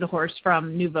adopted a horse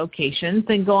from New Vocations,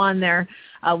 then go on their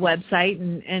website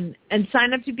and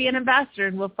sign up to be an ambassador,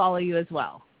 and we'll follow you as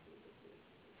well.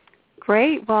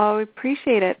 Great. Well, we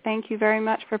appreciate it. Thank you very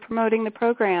much for promoting the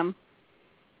program.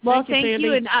 Well, thank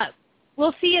you. And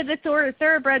we'll see you at the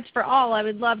Thoroughbreds for All. I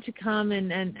would love to come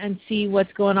and see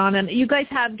what's going on. And you guys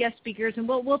have guest speakers, and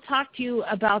we'll talk to you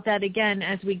about that again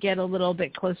as we get a little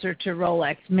bit closer to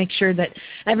Rolex. Make sure that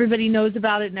everybody knows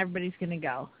about it and everybody's going to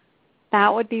go.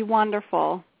 That would be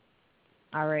wonderful.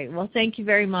 All right. Well, thank you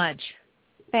very much.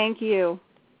 Thank you.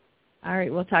 All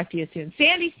right. We'll talk to you soon.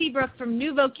 Sandy Seabrook from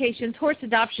New Vocations,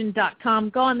 horseadoption.com.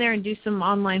 Go on there and do some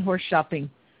online horse shopping.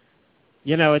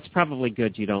 You know, it's probably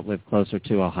good you don't live closer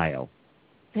to Ohio.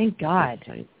 Thank God.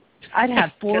 I'd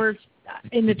have 4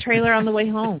 in the trailer on the way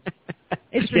home.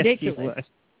 It's ridiculous.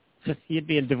 You'd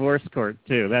be in divorce court,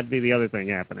 too. That'd be the other thing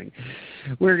happening.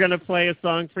 We're going to play a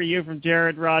song for you from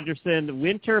Jared Rogerson,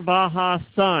 Winter Baja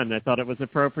Sun. I thought it was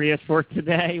appropriate for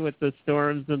today with the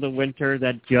storms and the winter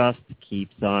that just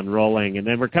keeps on rolling. And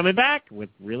then we're coming back with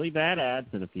really bad ads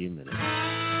in a few minutes.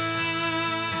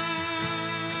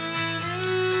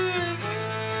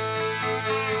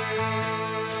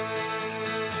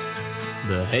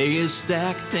 The hay is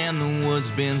stacked and the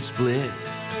wood's been split.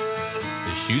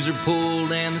 The shoes are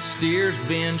pulled and the steer's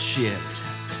been shipped.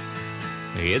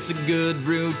 It's a good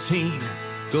routine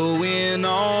going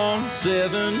on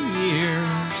 7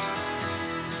 years.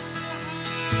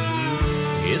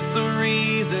 It's the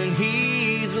reason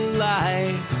he's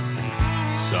alive.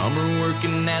 Some are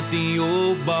working at the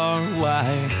old bar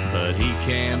Y, but he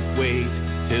can't wait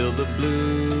till the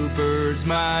bluebirds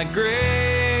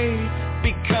migrate.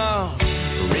 Because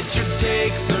Richard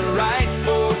takes the right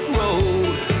fork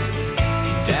road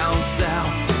down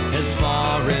south as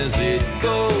far as it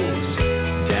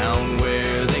goes, down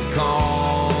where they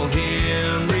call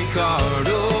him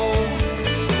Ricardo.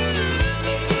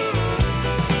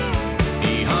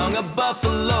 He hung a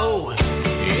buffalo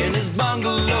in his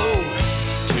bungalow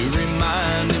to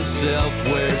remind himself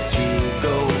where to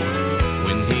go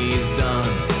when he's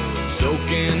done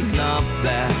soaking up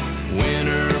that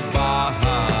winter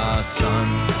Baja sun.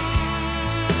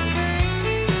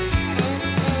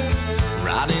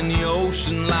 Right in the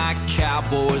ocean like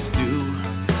cowboys do,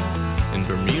 in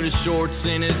Bermuda shorts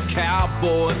and his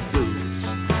cowboy boots.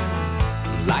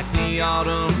 Like the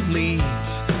autumn leaves,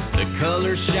 the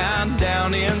colors shine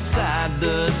down inside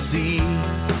the sea.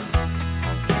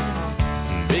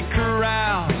 Big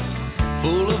corrals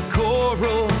full of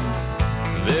coral,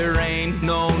 there ain't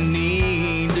no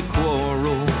need to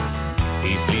quarrel.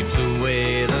 He sleeps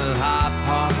away the hot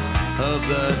part of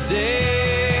the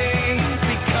day,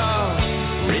 because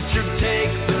Richard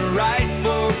takes the right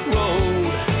fork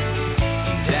road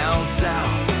down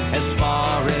south as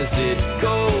far as it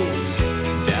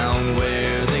goes, down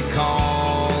where they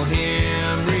call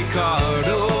him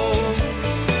Ricardo.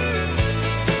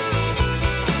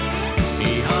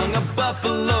 He hung a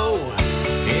buffalo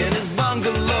in his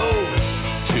bungalow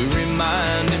to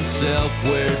remind himself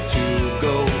where to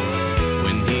go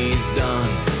when he's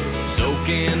done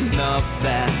soaking up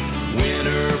that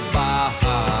winter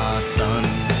Baja sun.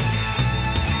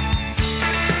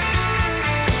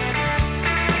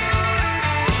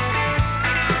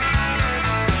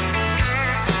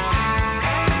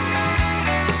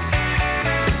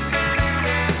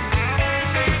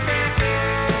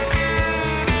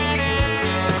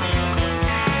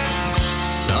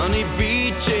 Sunny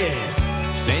beaches,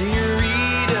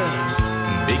 senoritas,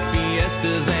 big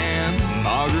fiestas and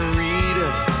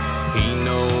margaritas. He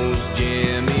knows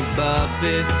Jimmy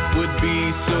Buffett would be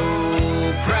so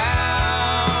proud.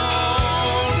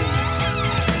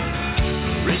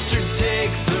 Richard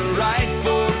takes the right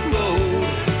fork road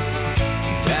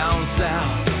down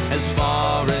south as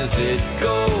far as it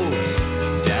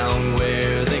goes, down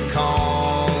where they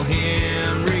call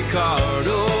him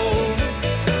Ricardo.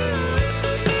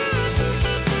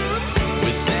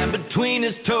 With sand between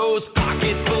his toes,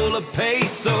 pocket full of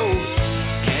pesos,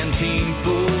 canteen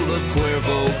full of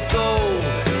Cuervo gold.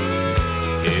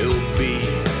 He'll be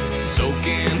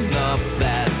soaking up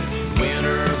that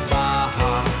winter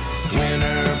Baja,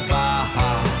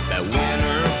 that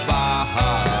winter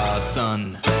Baja sun.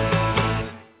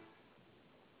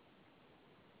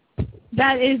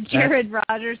 That is Jared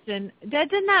Rogerson.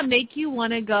 Doesn't that make you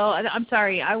want to go? I'm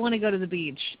sorry, I want to go to the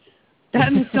beach.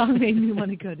 That song made me want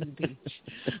to go to the beach.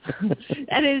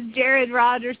 That is Jared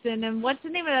Rogerson. And what's the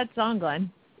name of that song, Glenn?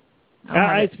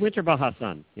 It's Winter Baja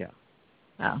Sun, yeah.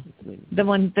 Oh,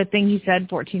 the thing he said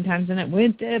 14 times in it.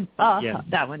 Winter Baja, yes.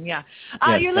 That one, yeah.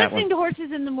 Yes, you're that listening one. to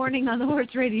Horses in the Morning on the Horse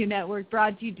Radio Network,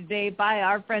 brought to you today by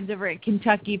our friends over at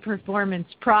Kentucky Performance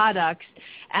Products.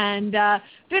 And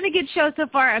been a good show so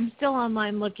far. I'm still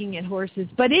online looking at horses.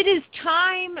 But it is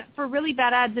time for really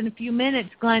bad ads in a few minutes,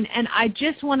 Glenn. And I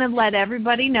just want to let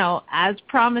everybody know, as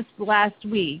promised last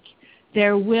week,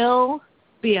 there will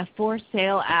be a for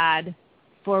sale ad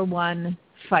 841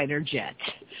 fighter jet.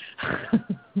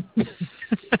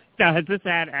 Now, has this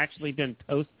ad actually been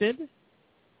posted?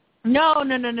 No.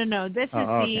 This is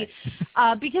okay.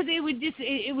 Because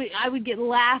I would get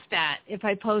laughed at if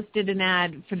I posted an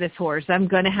ad for this horse. I'm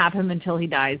going to have him until he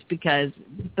dies because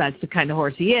that's the kind of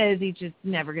horse he is. He's just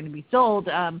never going to be sold.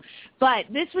 But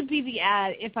this would be the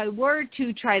ad. If I were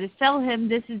to try to sell him,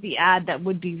 this is the ad that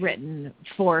would be written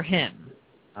for him.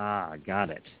 Got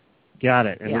it.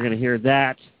 And we're going to hear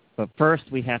that. But first,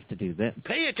 we have to do this.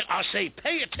 Pay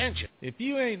attention. If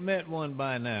you ain't met one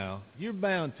by now, you're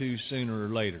bound to sooner or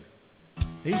later.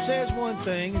 He says one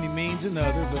thing and he means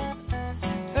another, but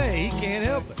hey, he can't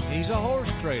help it. He's a horse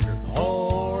trader.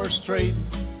 Horse trading.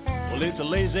 Well, it's a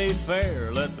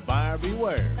laissez-faire. Let the buyer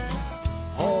beware.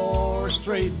 Horse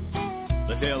trading.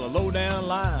 They tell a low-down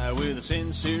lie with a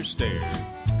sincere stare.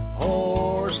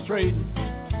 Horse trading.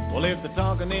 Well, if they're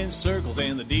talking in circles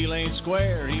and the deal ain't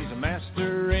square, he's a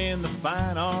master in the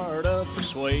fine art of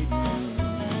persuading.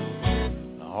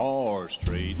 Horse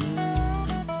trading.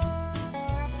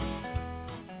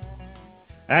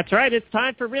 That's right. It's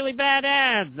time for Really Bad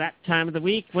Ads, that time of the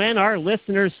week when our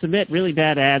listeners submit really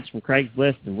bad ads from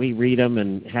Craigslist, and we read them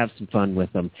and have some fun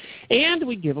with them. And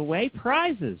we give away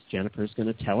prizes. Jennifer's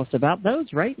going to tell us about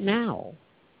those right now.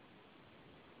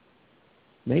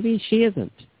 Maybe she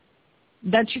isn't.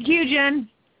 That's your cue, Jen.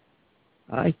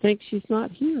 I think she's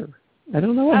not here. I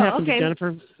don't know what happened to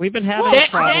Jennifer. We've been having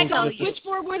problems with the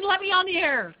switchboard wouldn't let me on the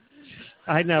air.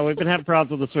 I know. We've been having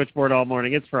problems with the switchboard all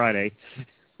morning. It's Friday.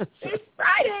 It's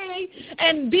Friday.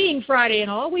 And being Friday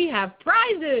and all, we have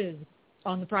prizes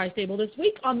on the prize table this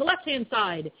week. On the left-hand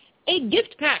side, a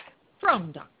gift pack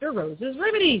from Dr. Rose's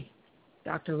Remedies.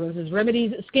 Dr. Rose's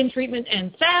Remedies skin treatment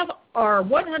and salve are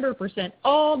 100%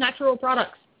 all natural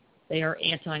products. They are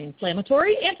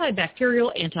anti-inflammatory,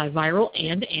 antibacterial, antiviral,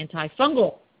 and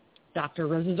antifungal. Dr.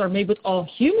 Rose's are made with all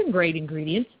human-grade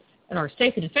ingredients and are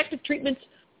safe and effective treatments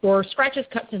for scratches,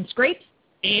 cuts, and scrapes.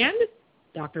 And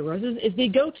Dr. Rose's is the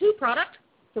go-to product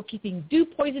for keeping dew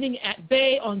poisoning at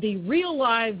bay on the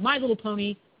real-live My Little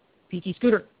Pony PT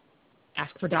scooter.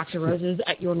 Ask for Dr. Rose's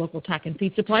at your local tack and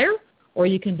feed supplier, or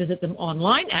you can visit them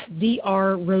online at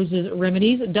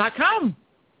drrosesremedies.com.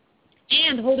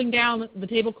 And holding down the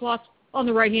tablecloth on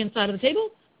the right-hand side of the table,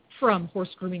 from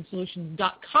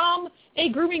horsegroomingsolutions.com, a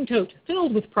grooming tote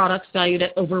filled with products valued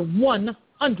at over $100.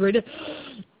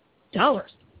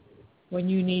 When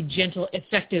you need gentle,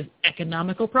 effective,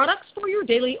 economical products for your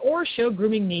daily or show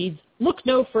grooming needs, look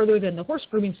no further than the Horse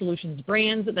Grooming Solutions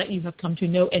brands that you have come to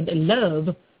know and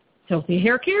love. Healthy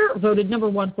Hair Care, voted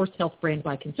 #1 horse health brand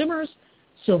by consumers,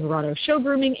 Silverado Show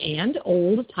Grooming, and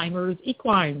Old Timers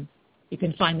Equine. You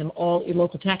can find them all at your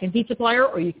local tack and feed supplier,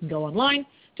 or you can go online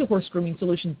to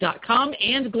horsegroomingsolutions.com.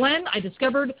 And Glenn, I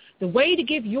discovered the way to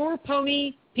give your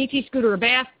pony PT scooter a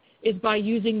bath is by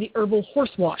using the herbal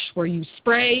horse wash, where you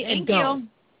spray and go.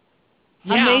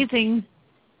 Yeah. Amazing.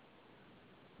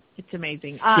 It's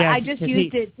amazing. I just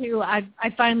used it too. I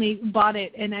finally bought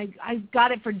it, and I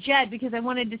got it for Jet because I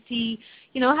wanted to see,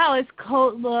 how his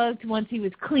coat looked once he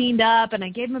was cleaned up, and I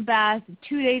gave him a bath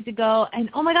 2 days ago,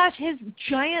 and oh my gosh, his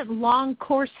giant long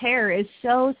coarse hair is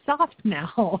so soft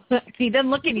now. He doesn't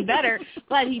look any better,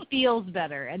 but he feels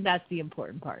better, and that's the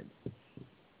important part.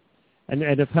 And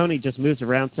the pony just moves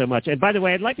around so much. And by the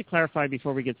way, I'd like to clarify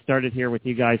before we get started here with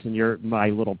you guys and your My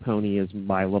Little Pony is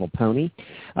My Little Pony.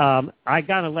 I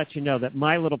got to let you know that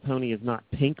My Little Pony is not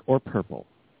pink or purple.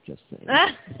 Just saying.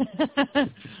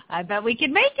 I bet we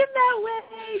can make him that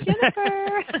way,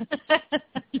 Jennifer.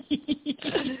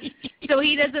 So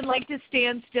he doesn't like to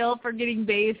stand still for getting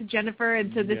bathed, Jennifer,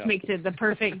 and so this makes it the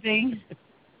perfect thing.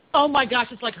 Oh, my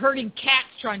gosh, it's like herding cats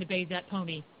trying to bathe that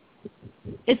pony.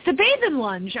 It's the bathe and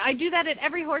lunge. I do that at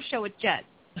every horse show with Jet.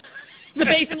 The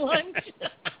bathe and lunge?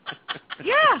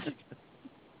 Yeah.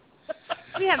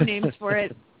 We have names for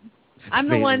it. I'm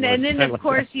the one, and then of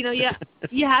course, you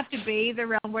have to bathe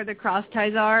around where the cross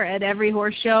ties are at every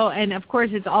horse show, and of course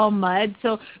it's all mud.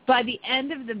 So by the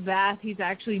end of the bath, he's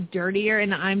actually dirtier,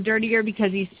 and I'm dirtier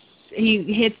because he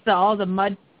hits all the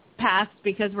mud paths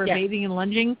because we're bathing and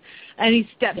lunging, and he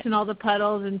steps in all the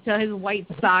puddles, and so his white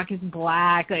sock is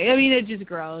black. It's just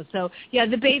gross. So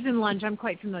the bathe and lunge, I'm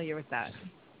quite familiar with that.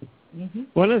 Mm-hmm.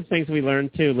 One of the things we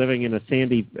learned too, living in a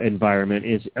sandy environment,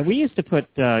 is we used to put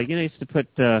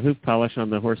hoof polish on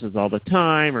the horses all the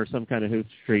time, or some kind of hoof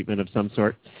treatment of some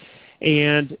sort.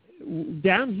 And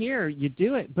down here, you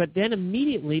do it, but then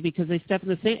immediately, because they step in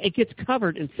the sand, it gets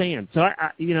covered in sand. So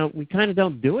we kind of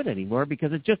don't do it anymore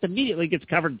because it just immediately gets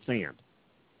covered in sand.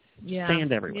 Yeah,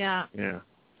 sand everywhere. Yeah.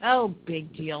 Oh,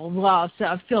 big deal. Wow, so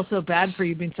I feel so bad for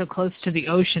you being so close to the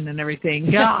ocean and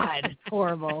everything. God,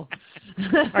 horrible.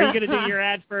 Are you going to do your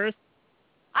ad first?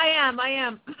 I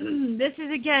am. This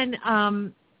is, again,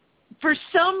 for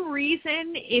some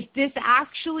reason, if this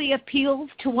actually appeals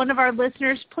to one of our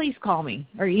listeners, please call me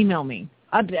or email me.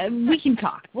 We can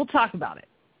talk. We'll talk about it.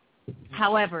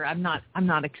 However, I'm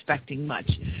not expecting much.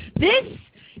 This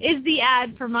is the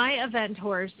ad for my event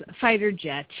horse, Fighter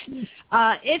Jet.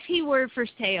 If he were for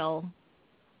sale,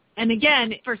 and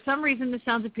again, for some reason this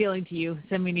sounds appealing to you,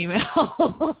 send me an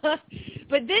email.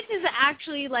 But this is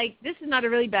actually this is not a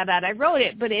really bad ad. I wrote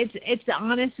it, but it's the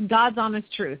honest, God's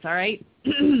honest truth, all right?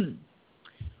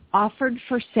 Offered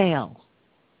for sale.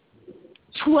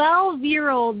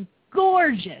 12-year-old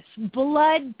gorgeous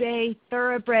blood bay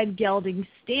thoroughbred gelding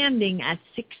standing at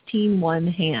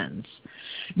 16-1 hands.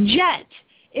 Jet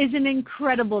is an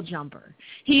incredible jumper.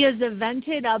 He has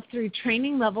evented up through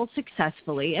training level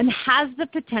successfully and has the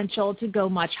potential to go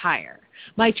much higher.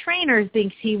 My trainer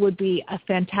thinks he would be a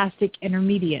fantastic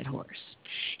intermediate horse.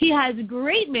 He has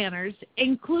great manners,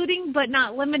 including but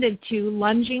not limited to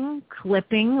lunging,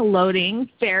 clipping, loading,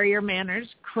 farrier manners,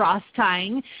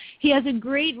 cross-tying. He has a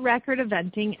great record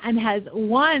eventing and has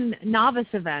won novice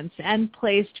events and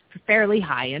placed fairly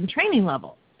high in training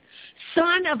level.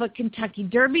 Son of a Kentucky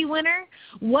Derby winner,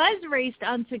 was raced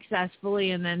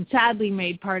unsuccessfully and then sadly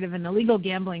made part of an illegal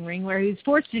gambling ring where he was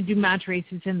forced to do match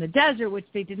races in the desert, which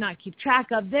they did not keep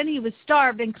track of. Then he was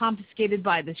starved and confiscated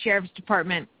by the sheriff's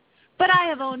department. But I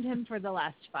have owned him for the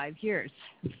last 5 years.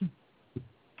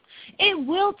 It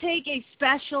will take a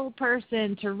special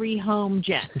person to rehome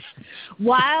Jet.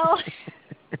 While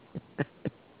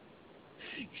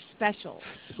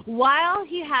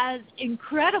he has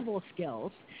incredible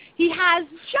skills, he has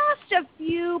just a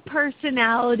few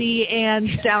personality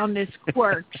and soundness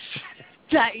quirks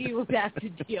that you would have to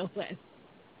deal with.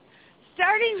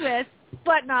 Starting with,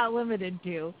 but not limited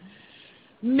to,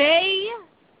 may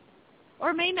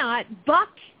or may not buck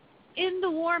in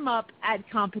the warm-up at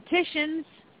competitions,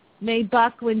 may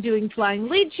buck when doing flying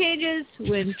lead changes,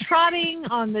 when trotting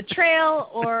on the trail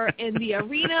or in the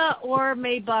arena, or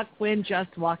may buck when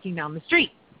just walking down the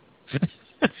street.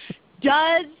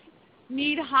 Does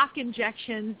need hock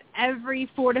injections every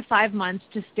 4 to 5 months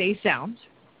to stay sound.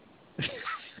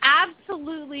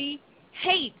 Absolutely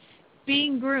hates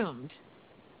being groomed.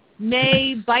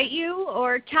 May bite you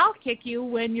or cow kick you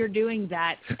when you're doing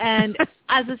that. And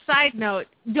as a side note,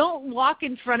 don't walk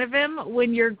in front of him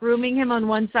when you're grooming him on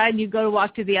one side and you go to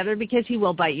walk to the other, because he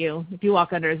will bite you. If you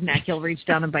walk under his neck, he'll reach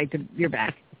down and bite your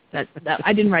back. That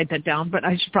I didn't write that down, but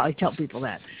I should probably tell people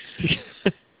that.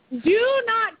 Do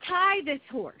not tie this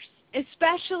horse,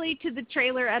 especially to the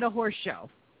trailer at a horse show.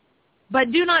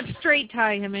 But do not straight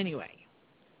tie him anyway.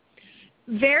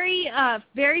 Very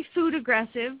food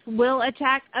aggressive, will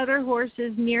attack other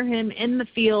horses near him in the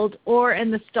field or in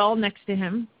the stall next to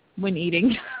him when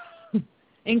eating.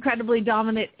 Incredibly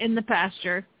dominant in the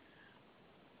pasture.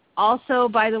 Also,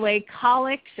 by the way,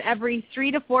 colics every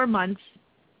 3 to 4 months,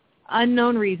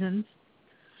 unknown reasons.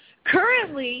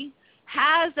 Currently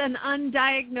has an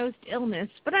undiagnosed illness,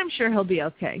 but I'm sure he'll be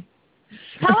okay.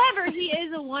 However, he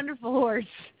is a wonderful horse.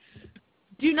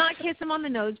 Do not kiss him on the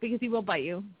nose because he will bite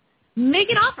you. Make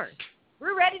an offer.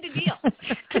 We're ready to deal.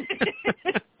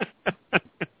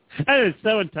 That is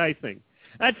so enticing.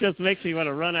 That just makes me want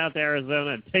to run out to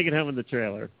Arizona and take it home in the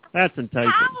trailer. That's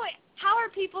enticing. How are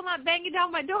people not banging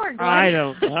down my door, Glenn? I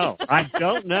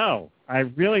don't know. I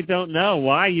really don't know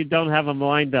why you don't have them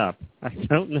lined up. I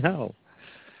don't know.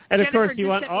 And Jennifer, of course, you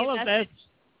want all of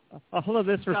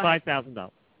this for $5,000.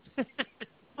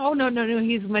 Oh, no.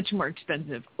 He's much more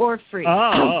expensive or free.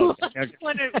 Oh, okay.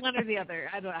 one or the other.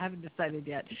 I haven't decided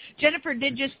yet. Jennifer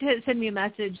did just send me a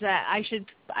message that I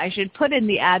should put in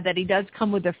the ad that he does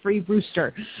come with a free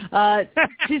rooster,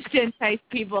 just to entice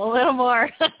people a little more.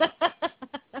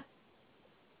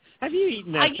 Have you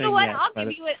eaten that thing You know what? yet?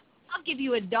 I'll give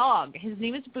you a dog. His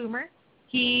name is Boomer.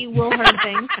 He will hurt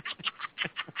things.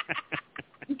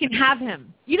 You can have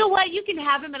him. You know what? You can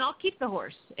have him, and I'll keep the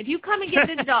horse. If you come and get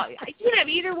this dog, you can have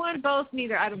either one, both,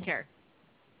 neither. I don't care.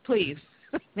 Please,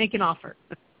 make an offer.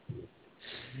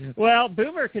 Well,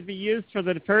 Boomer could be used for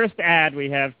the first ad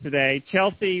we have today.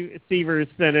 Chelsea Severs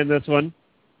sent in this one.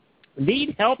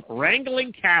 Need help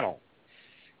wrangling cattle.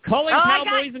 Calling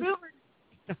cowboys and Boomer.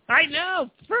 I know,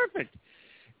 perfect.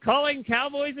 Calling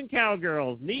cowboys and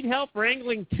cowgirls. Need help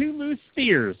wrangling 2 loose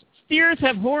steers. Steers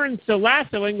have horns, so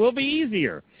lassoing will be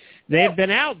easier. They've been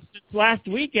out since last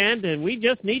weekend, and we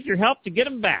just need your help to get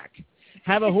them back.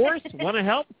 Have a horse? Want to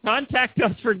help? Contact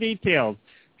us for details.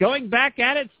 Going back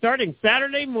at it starting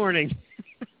Saturday morning.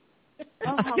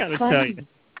 Oh, I got to tell you,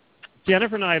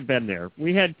 Jennifer and I have been there.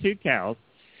 We had 2 cows,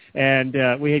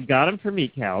 and we had got them for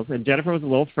meat cows, and Jennifer was a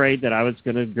little afraid that I was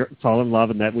going to fall in love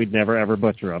and that we'd never, ever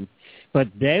butcher them. But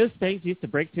those things used to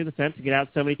break through the fence and get out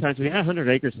so many times. We had 100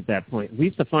 acres at that point. We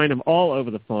used to find them all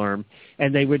over the farm,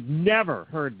 and they would never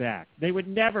herd back. They would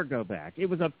never go back. It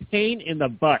was a pain in the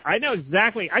butt. I know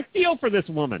exactly. I feel for this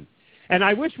woman. And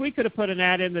I wish we could have put an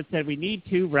ad in that said we need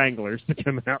 2 wranglers to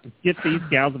come out and get these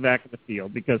cows back in the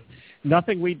field, because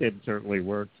nothing we did certainly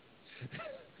worked.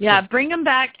 Yeah, bring them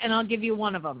back, and I'll give you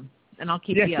one of them, and I'll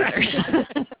keep the other.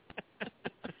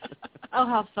 Oh,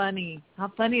 how funny.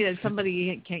 How funny that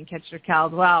somebody can't catch their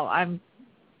cows. Wow, I'm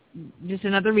just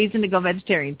another reason to go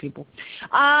vegetarian, people.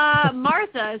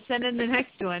 Martha sent in the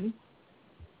next one.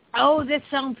 Oh, this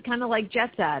sounds kind of like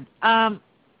Jet's ad.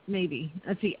 Maybe.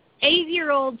 Let's see.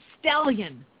 8-year-old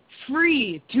stallion,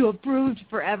 free to approved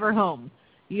forever home.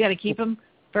 You got to keep him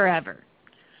forever.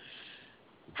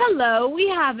 Hello, we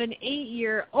have an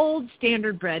 8-year-old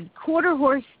standard-bred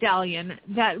quarter-horse stallion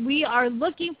that we are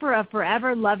looking for a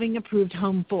forever loving approved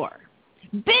home for.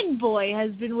 Big Boy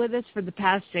has been with us for the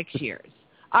past 6 years.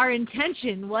 Our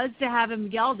intention was to have him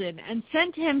gelded and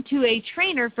sent him to a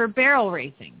trainer for barrel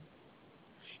racing.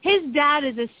 His dad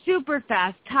is a super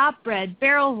fast, top-bred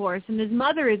barrel horse, and his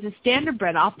mother is a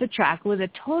standard-bred off the track with a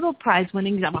total prize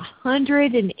winnings of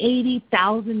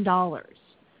 $180,000.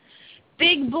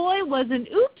 Big Boy was an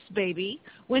oops baby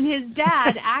when his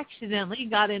dad accidentally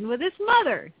got in with his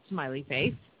mother, smiley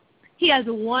face. He has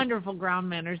wonderful ground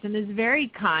manners and is very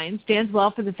kind, stands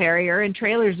well for the farrier, and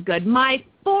trailer's good. My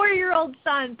 4-year-old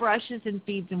son brushes and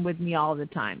feeds him with me all the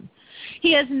time.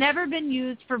 He has never been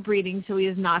used for breeding, so he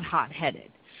is not hot-headed.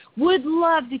 Would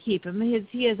love to keep him.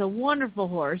 He is a wonderful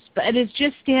horse, but it is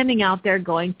just standing out there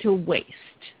going to waste.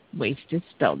 Waste is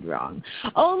spelled wrong.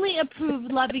 Only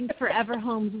approved loving forever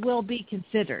homes will be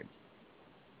considered.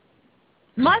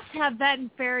 Must have vet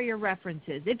and farrier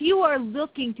references. If you are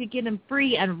looking to get him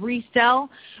free and resell,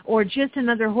 or just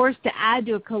another horse to add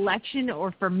to a collection,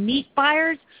 or for meat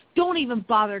buyers, don't even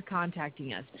bother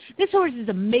contacting us. This horse is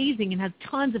amazing and has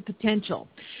tons of potential.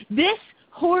 This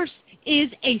horse is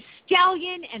a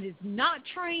stallion and is not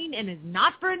trained and is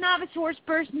not for a novice horse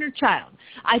person or child.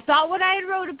 I thought what I had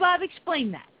wrote above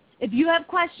explained that. If you have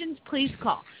questions, please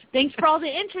call. Thanks for all the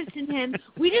interest in him.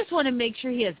 We just want to make sure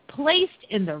he is placed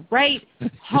in the right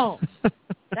home.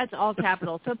 That's all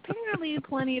capital. So apparently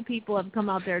plenty of people have come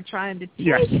out there trying to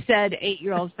take said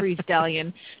 8-year-old free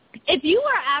stallion. If you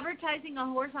are advertising a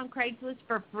horse on Craigslist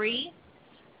for free,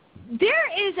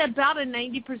 there is about a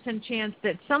 90% chance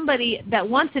that somebody that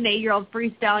wants an 8-year-old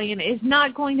free stallion is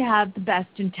not going to have the best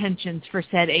intentions for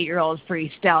said 8-year-old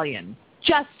free stallion,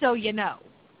 just so you know.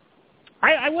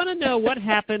 I want to know what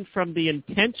happened from the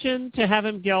intention to have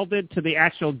him gelded to the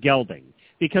actual gelding,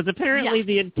 because apparently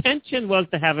the intention was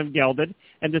to have him gelded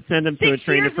and to send him to a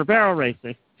trainer for barrel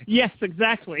racing. Yes,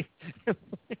 exactly.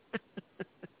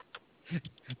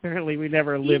 Apparently we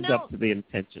never lived up to the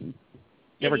intention.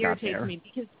 Never got there. Me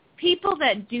because people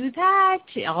that do that,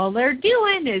 all they're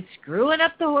doing is screwing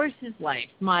up the horse's life.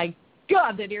 My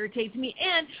God, that irritates me.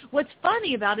 And what's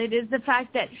funny about it is the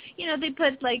fact that, they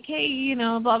put like, hey,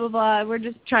 blah, blah, blah, we're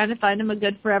just trying to find him a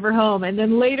good forever home. And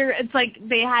then later it's like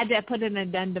they had to put an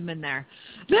addendum in there.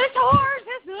 This horse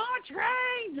is not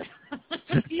trained.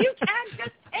 You can't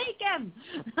just take him.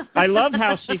 I love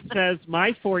how she says,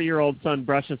 my 4-year-old son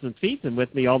brushes and feeds him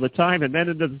with me all the time. And then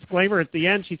in the disclaimer at the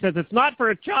end, she says, it's not for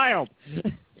a child.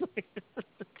 Except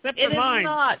for mine. It is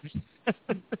not.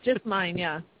 Just mine,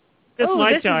 yeah. Just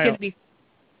my child.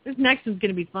 This next one's going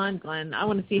to be fun, Glenn. I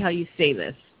want to see how you say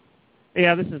this.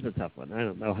 Yeah, this is a tough one. I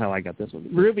don't know how I got this one.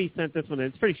 Ruby sent this one in.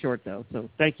 It's pretty short, though, so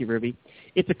thank you, Ruby.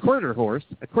 It's a quarter horse,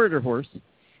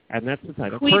 and that's the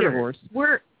title. Quarter horse.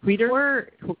 Queter?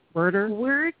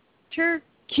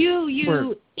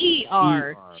 Q-U-E-R-T-E-R.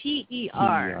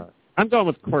 I'm going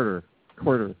with quarter.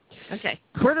 Okay.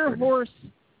 Quarter horse,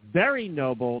 very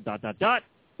noble, ...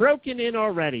 broken in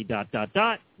already, ...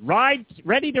 ride,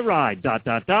 ready to ride, ...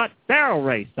 barrel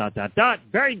race, ...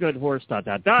 very good horse, ...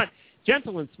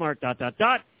 gentle and smart, ...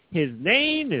 his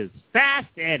name is Fast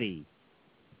Eddie. ...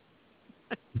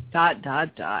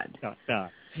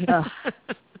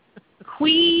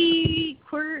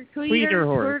 Queter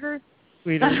horse.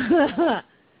 He's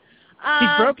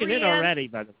broken in already,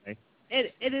 by the way.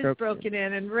 It is broken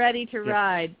in and ready to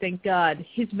ride, thank God.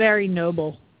 He's very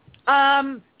noble.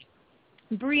 Brianne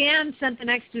sent the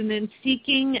next one in,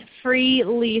 seeking free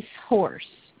lease horse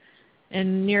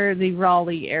and near the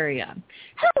Raleigh area.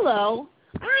 Hello,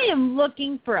 I am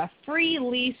looking for a free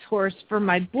lease horse for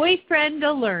my boyfriend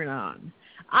to learn on.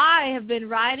 I have been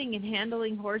riding and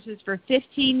handling horses for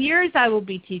 15 years. I will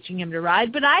be teaching him to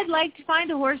ride, but I'd like to find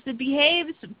a horse that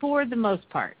behaves for the most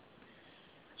part.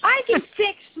 I can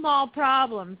fix small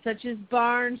problems such as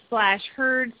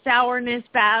barn/herd, sourness,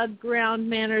 bad ground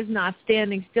manners, not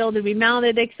standing still to be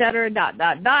mounted, etc., ...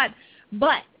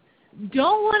 But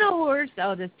don't want a horse.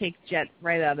 Oh, this takes Jet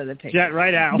right out of the picture. Jet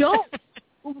right out.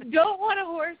 Don't want a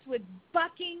horse with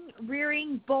bucking,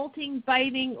 rearing, bolting,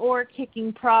 biting, or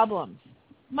kicking problems.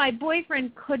 My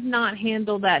boyfriend could not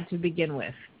handle that to begin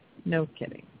with. No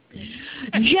kidding.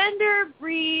 Gender,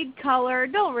 breed, color,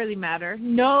 don't really matter.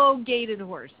 No gaited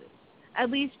horses.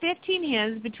 At least 15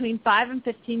 hands between 5 and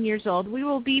 15 years old. We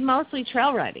will be mostly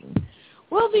trail riding.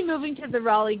 We'll be moving to the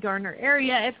Raleigh-Garner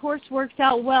area. If horse works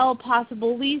out well,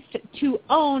 possible lease to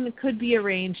own could be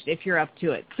arranged if you're up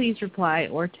to it. Please reply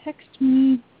or text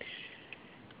me.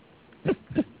 I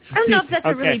don't know if that's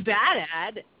a really bad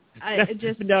ad.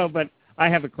 No, but I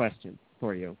have a question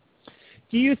for you.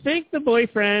 Do you think the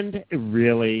boyfriend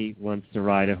really wants to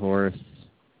ride a horse?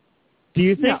 Do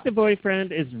you think the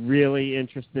boyfriend is really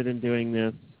interested in doing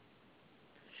this?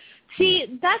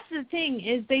 See, that's the thing,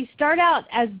 is they start out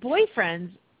as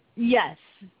boyfriends, yes.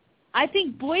 I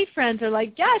think boyfriends are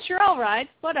like, yeah, sure, I'll ride,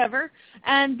 whatever.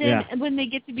 And then when they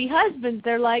get to be husbands,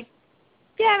 they're like,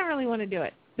 yeah, I don't really want to do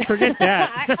it. Forget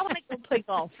that. I want to go play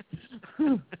golf.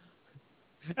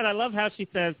 And I love how she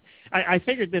says, I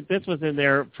figured that this was in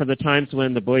there for the times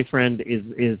when the boyfriend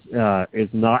is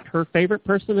not her favorite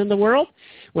person in the world,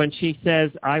 when she says,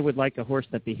 I would like a horse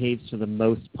that behaves for the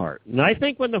most part. And I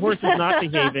think when the horse is not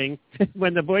behaving,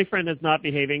 when the boyfriend is not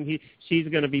behaving, she's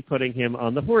going to be putting him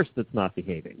on the horse that's not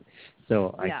behaving.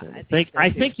 So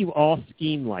I think you all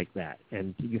scheme like that,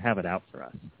 and you have it out for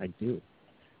us. I do.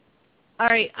 All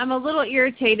right, I'm a little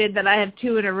irritated that I have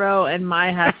 2 in a row, and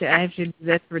I have to do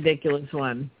this ridiculous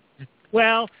one.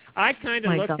 Well, I kind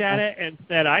of looked at it and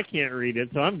said, I can't read it,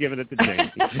 so I'm giving it to James.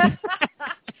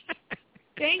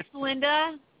 Thanks,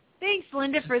 Linda. Thanks,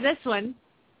 Linda, for this one.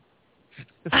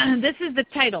 This is the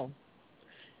title.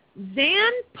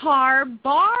 Zanpar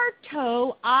Bar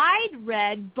Toe Eyed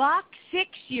Red Buck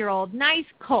 6-year-old Nice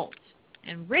Colt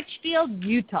in Richfield,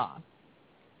 Utah.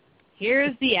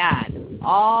 Here's the ad.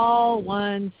 All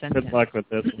one sentence. Good luck with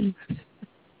this.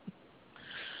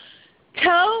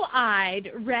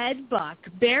 Toe-eyed red buck,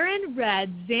 Baron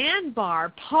red,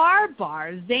 Zanbar, Par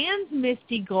bar, Zan's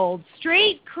misty gold,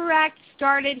 straight, correct,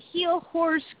 started, heel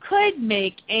horse, could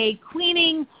make a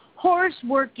queening horse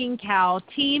working cow,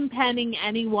 team penning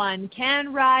anyone,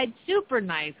 can ride, super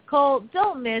nice colt,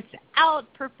 don't miss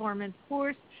out, performance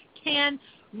horse, can,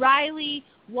 Riley,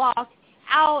 walk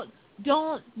out,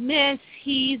 don't miss,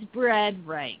 he's bred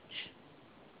right.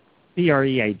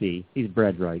 B-R-E-A-D. He's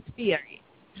bred right. B-R-E.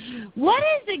 What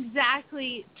is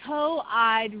exactly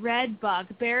toe-eyed red buck,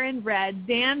 Baron red,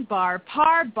 Zanbar,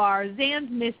 Par bar, Zan's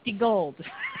misty gold?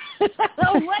 What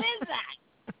is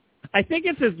that? I think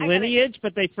it's his lineage,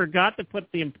 but they forgot to put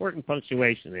the important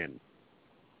punctuation in.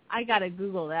 I got to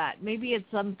Google that. Maybe it's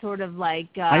some sort of like...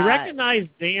 I recognize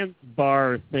Dan's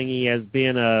bar thingy as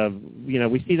being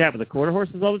we see that with the quarter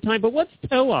horses all the time, but what's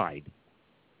toe-eyed?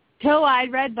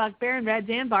 Toe-eyed, red buck, Baron red,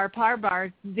 Zanbar, Par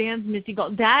bar, Zan's misty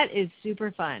gold. That is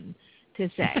super fun to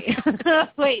say.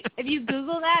 Wait, if you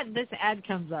Google that, this ad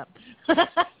comes up.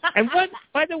 And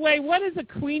by the way, what is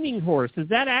a queening horse? Is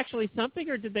that actually something,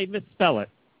 or did they misspell it?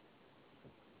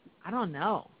 I don't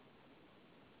know.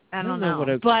 I don't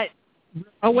know. But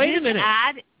wait a minute.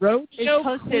 Ad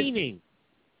Rodeo queening.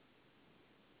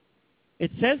 It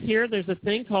says here there's a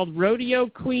thing called rodeo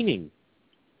queening.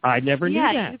 I never knew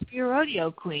that. Yeah, if you're a rodeo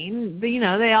queen,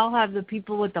 but, they all have the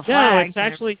people with the flags.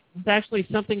 No, it's actually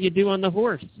something you do on the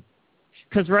horse.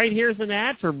 Because right here's an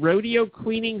ad for rodeo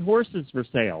queening horses for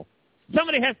sale.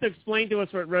 Somebody has to explain to us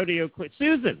what rodeo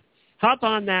Susan, hop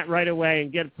on that right away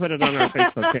and put it on our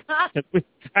Facebook page.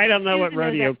 I don't know what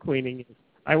rodeo queening is.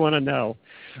 I want to know.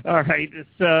 All right,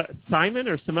 it's Simon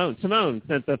or Simone? Simone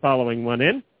sent the following one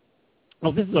in.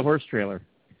 Oh, this is a horse trailer.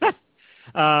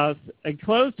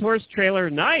 Enclosed horse trailer,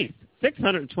 nice,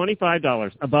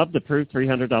 $625 above the approved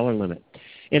 $300 limit.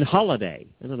 In Holiday,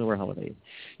 I don't know where Holiday is.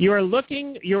 You are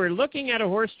looking at a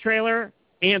horse trailer,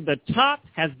 and the top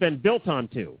has been built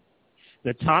onto.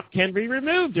 The top can be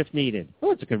removed if needed.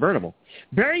 Oh, it's a convertible.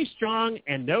 Very strong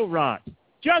and no rot.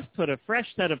 Just put a fresh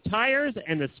set of tires,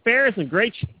 and the spare is in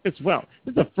great shape as well.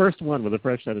 This is the first one with a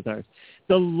fresh set of tires.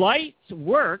 The lights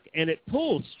work, and it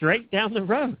pulls straight down the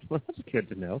road. Well, that's good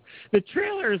to know. The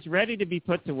trailer is ready to be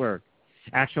put to work.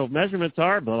 Actual measurements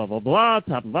are blah, blah, blah,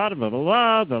 top and bottom, blah, blah,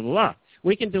 blah, blah, blah.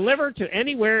 We can deliver to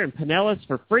anywhere in Pinellas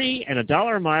for free and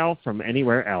 $1 a mile from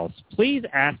anywhere else. Please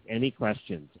ask any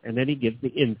questions. And then he gives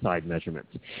the inside measurements.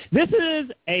 This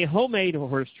is a homemade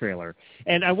horse trailer.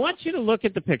 And I want you to look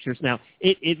at the pictures. Now,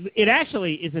 it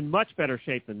actually is in much better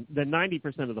shape than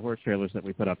 90% of the horse trailers that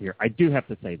we put up here. I do have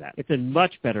to say that. It's in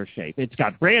much better shape. It's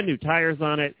got brand new tires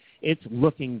on it. It's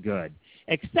looking good.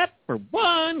 Except for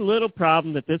one little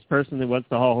problem that this person that wants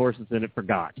to haul horses in it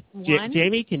forgot.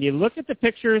 Jamie, can you look at the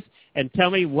pictures and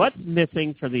tell me what's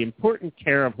missing for the important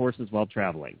care of horses while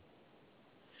traveling?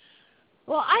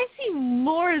 Well, I see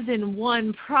more than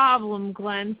one problem,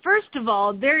 Glenn. First of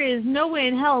all, there is no way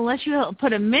in hell, unless you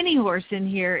put a mini horse in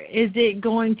here, is it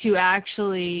going to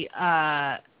actually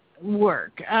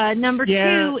work. Number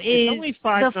two is... it's only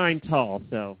 5'9" tall,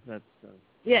 so that's...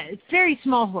 Yeah, it's a very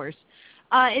small horse.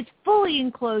 It's fully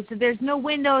enclosed, so there's no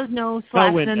windows, no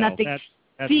slats, no nothing. That's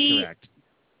correct.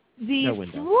 The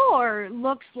floor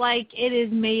looks like it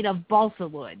is made of balsa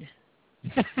wood.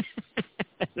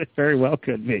 It very well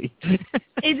could be.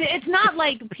 It's not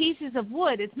like pieces of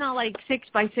wood. It's not like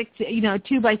 6x6,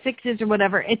 2x6s or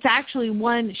whatever. It's actually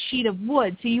one sheet of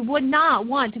wood. So you would not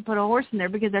want to put a horse in there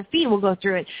because their feet will go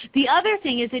through it. The other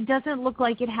thing is it doesn't look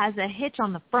like it has a hitch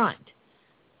on the front.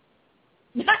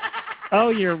 Oh,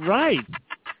 you're right.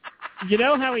 You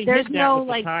know how he hid that with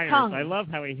the tires? Tongue. I love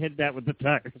how he hid that with the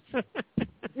tires.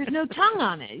 There's no tongue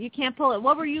on it. You can't pull it.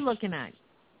 What were you looking at?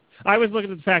 I was looking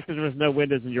at the fact that there was no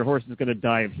windows and your horse is going to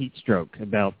die of heat stroke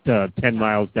about 10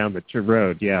 miles down the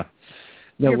road. Yeah,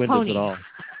 no Your windows pony. at all.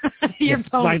 Your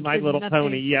pony. My little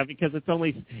pony. Yeah, because it's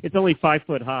only 5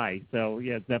 foot high. So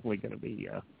yeah, it's definitely going to be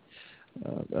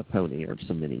a pony or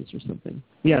some minis or something.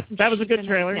 Yes, that was a good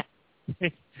trailer. Yeah.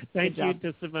 Thank you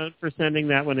to Simone for sending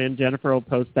that one in. Jennifer will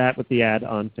post that with the ad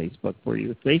on Facebook for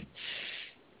you. See?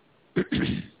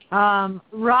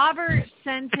 Robert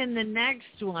sent in the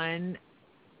next one.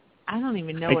 I don't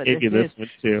even know what this is. I gave you this one,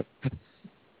 too.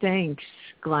 Thanks,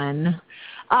 Glenn.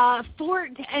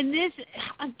 And this,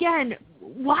 again,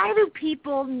 why do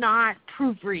people not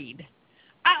proofread?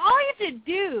 All you have to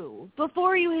do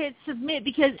before you hit submit,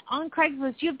 because on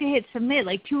Craigslist you have to hit submit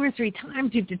like 2 or 3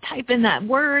 times. You have to type in that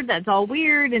word that's all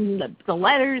weird and the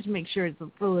letters, make sure it's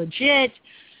legit.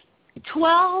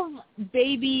 12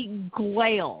 baby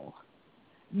Guail.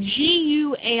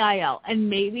 Guail. And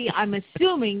maybe I'm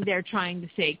assuming they're trying to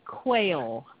say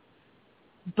quail,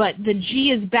 but the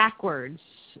G is backwards.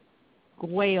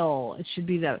 Guail. It should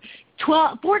be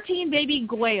 14 baby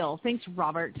Guail. Thanks,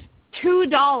 Robert.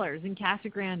 $2 in Casa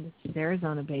Grande,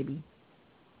 Arizona, baby.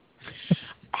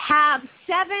 Have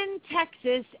 7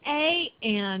 Texas A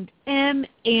and M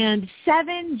and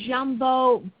 7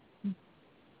 Jumbo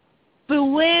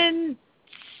Buin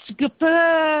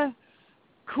Skapa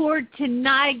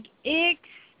Cortenag X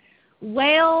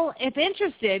Whale. If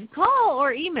interested, call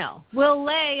or email. We'll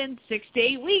lay in 6 to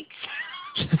 8 weeks.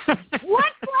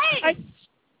 What place?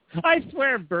 I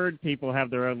swear bird people have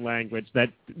their own language that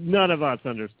none of us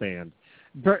understand.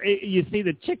 You see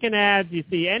the chicken ads, you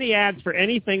see any ads for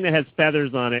anything that has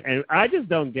feathers on it, and I just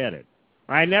don't get it.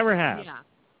 I never have. Yeah.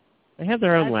 They have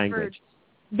their own language.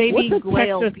 Baby What's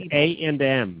quail Texas people?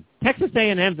 A&M? Texas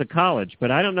A&M's a college,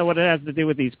 but I don't know what it has to do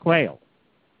with these quail.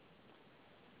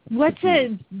 What's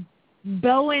a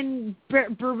Bowen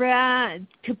Caperture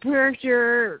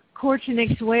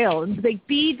Cortinix whale? It's like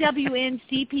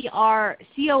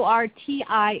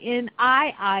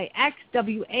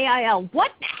BWNCPRCORTINIIXWAIL.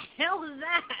 What the hell is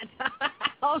that?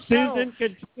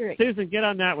 Susan, get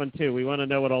on that one too. We want to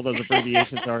know what all those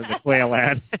abbreviations are in the quail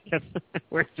ad.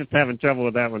 We're just having trouble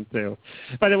with that one too.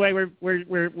 By the way,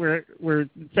 we're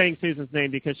saying Susan's name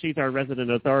because she's our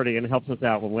resident authority and helps us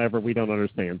out whenever we don't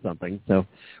understand something. So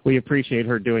we appreciate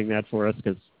her doing that for us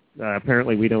because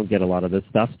apparently we don't get a lot of this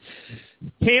stuff.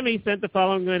 Tammy sent the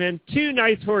following one in. 2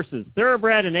 nice horses,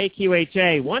 thoroughbred and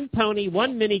AQHA, 1 pony,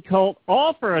 1 mini colt,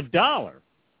 all for $1,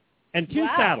 and 2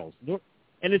 saddles.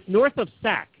 And it's north of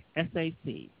Sac,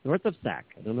 S-A-C, north of Sac.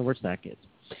 I don't know where Sac is.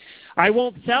 I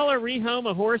won't sell or rehome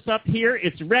a horse up here.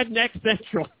 It's Redneck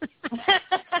Central.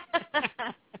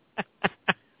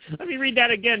 Let me read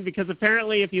that again because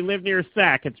apparently if you live near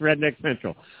Sac, it's Redneck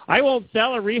Central. I won't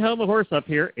sell or rehome a horse up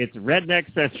here. It's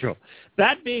Redneck Central.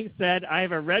 That being said, I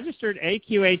have a registered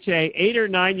AQHA 8 or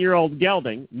 9-year-old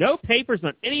gelding. No papers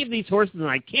on any of these horses, and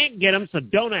I can't get them, so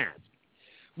don't ask.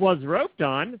 Was roped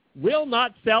on, will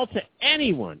not sell to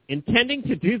anyone, intending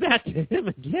to do that to him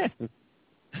again.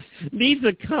 Needs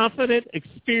a confident,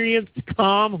 experienced,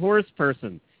 calm horse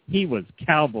person. He was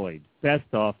cowboyed.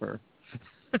 Best offer.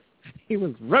 He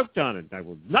was roped on it. I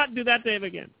will not do that to him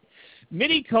again.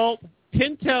 Mini colt,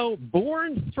 Pinto,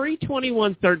 born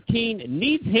 3/21/13,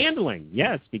 needs handling.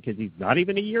 Yes, because he's not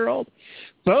even a year old.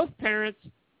 Both parents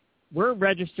were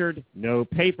registered, no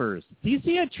papers. Do you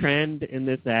see a trend in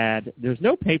this ad? There's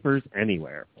no papers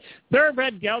anywhere.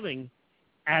 Thoroughbred gelding,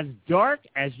 as dark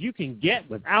as you can get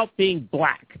without being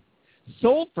black.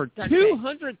 Sold for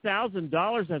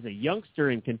 $200,000 as a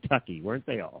youngster in Kentucky, weren't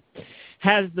they all?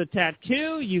 Has the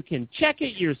tattoo. You can check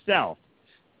it yourself.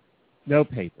 No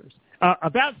papers.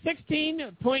 About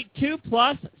 16.2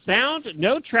 plus, sound,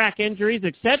 no track injuries,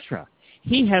 etc.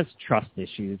 He has trust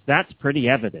issues. That's pretty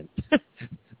evident.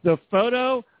 The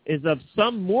photo is of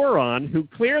some moron who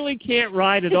clearly can't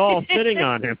ride at all sitting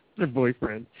on him, their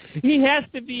boyfriend. He has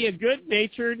to be as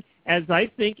good-natured as I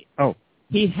think he is.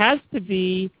 He has to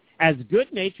be as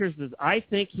good-natured as I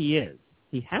think he is.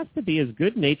 He has to be as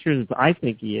good-natured as I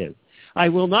think he is. I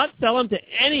will not sell him to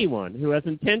anyone who has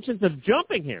intentions of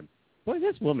jumping him. Boy,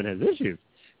 this woman has issues.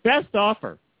 Best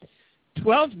offer.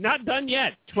 12, not done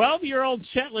yet. 12-year-old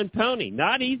Shetland pony.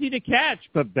 Not easy to catch,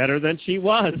 but better than she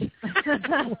was.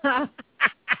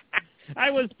 I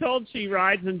was told she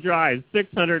rides and drives.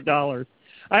 $600.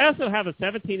 I also have a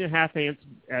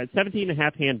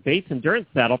 17.5 hand Bates Endurance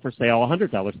saddle for sale.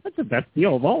 $100. That's the best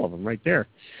deal of all of them right there.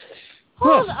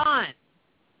 Hold on.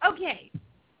 Okay.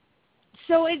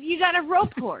 So if you got a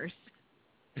rope horse,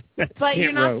 but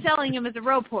you're not selling him as a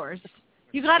rope horse.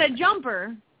 You got a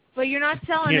jumper, but you're not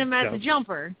selling him as a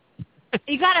jumper.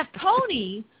 You got a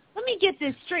pony. Let me get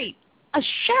this straight. A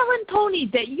Shetland pony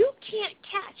that you can't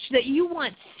catch that you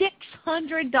want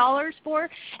 $600 for.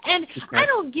 And I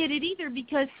don't get it either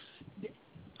because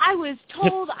I was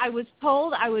told,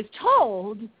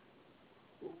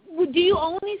 do you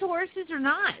own these horses or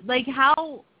not? Like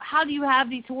how do you have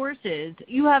these horses?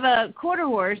 You have a quarter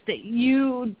horse that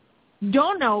you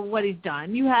don't know what he's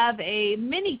done. You have a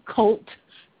mini colt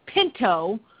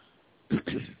Pinto.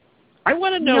 I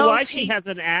want to know why she has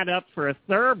an ad up for a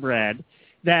thoroughbred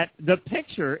that the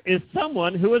picture is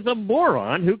someone who is a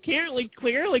moron who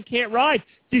clearly can't ride.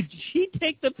 Did she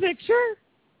take the picture?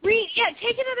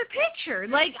 Take another picture.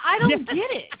 Like, I don't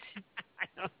get it. I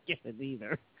don't get it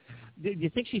either. Do you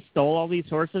think she stole all these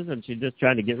horses and she's just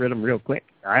trying to get rid of them real quick?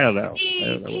 I don't know.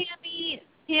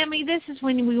 Tammy, this is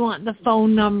when we want the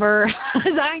phone number.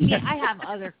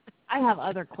 I have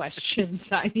other questions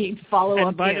I need follow-up.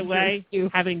 And by the way,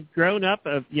 having grown up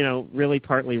really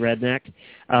partly redneck,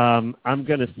 I'm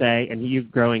going to say, and you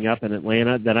growing up in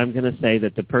Atlanta, that I'm going to say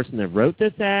that the person that wrote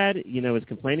this ad, is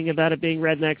complaining about it being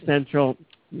redneck central.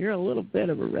 You're a little bit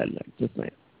of a redneck, just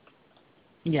saying.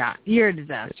 Yeah, you're a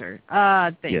disaster.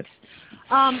 Thanks. Yes.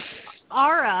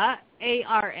 Ara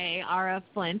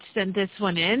Flint sent this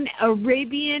one in.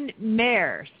 Arabian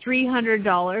mare,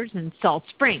 $300 in Salt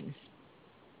Springs.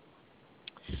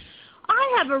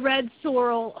 I have a red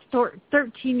sorrel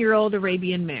 13-year-old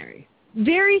Arabian mare.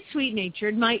 Very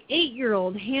sweet-natured. My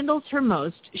 8-year-old handles her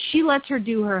most. She lets her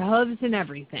do her hooves and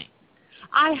everything.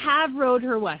 I have rode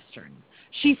her Western.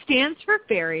 She stands for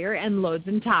farrier and loads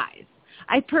and ties.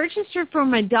 I purchased her for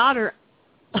my daughter.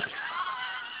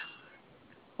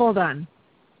 Hold on.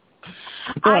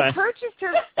 I purchased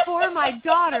her for my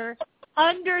daughter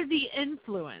under the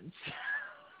influence.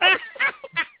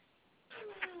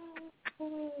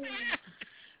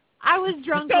 I was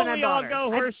drunk when I bought her. Don't we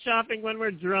all go horse shopping when we're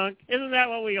drunk? Isn't that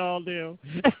what we all do?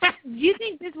 Do you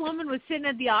think this woman was sitting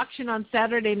at the auction on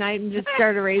Saturday night and just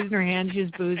started raising her hand? She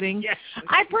was boozing. Yes.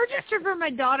 I purchased her for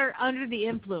my daughter under the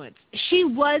influence. She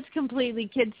was completely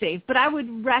kid-safe, but I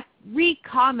would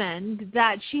recommend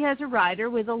that she has a rider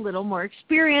with a little more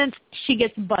experience. She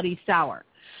gets buddy sour.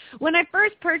 When I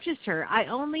first purchased her, I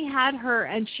only had her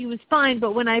and she was fine,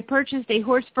 but when I purchased a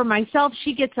horse for myself,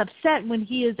 she gets upset when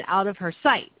he is out of her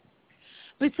sight.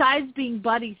 Besides being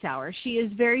buddy sour, she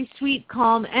is very sweet,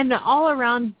 calm, and an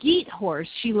all-around geet horse.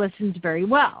 She listens very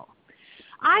well.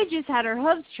 I just had her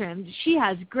hooves trimmed. She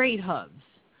has great hooves.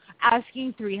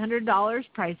 Asking $300,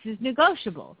 price is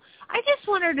negotiable. I just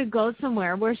want her to go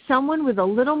somewhere where someone with a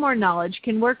little more knowledge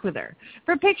can work with her.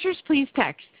 For pictures, please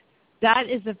text. That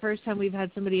is the first time we've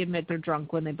had somebody admit they're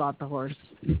drunk when they bought the horse.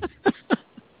 And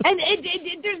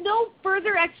there's no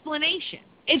further explanation.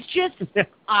 It's just,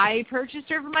 I purchased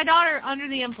her for my daughter under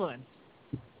the influence.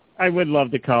 I would love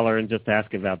to call her and just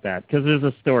ask about that, because there's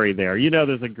a story there.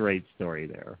 There's a great story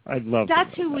there. I'd love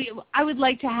That's to know who that. I would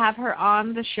like to have her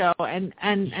on the show and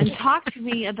talk to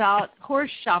me about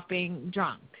horse shopping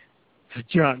drunk.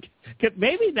 Drunk.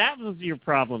 Maybe that was your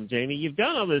problem, Jamie. You've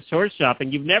done all this horse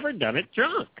shopping. You've never done it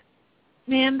drunk.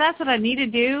 Man, that's what I need to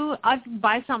do. I'd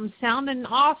buy something sounding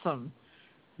awesome.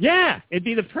 Yeah, it'd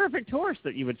be the perfect horse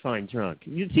that you would find drunk.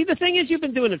 You see, the thing is, you've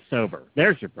been doing it sober.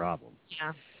 There's your problem.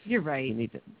 Yeah. You're right. You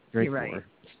need to drink You're right. more.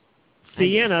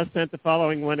 Sienna sent the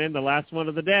following one in, the last one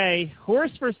of the day.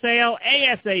 Horse for sale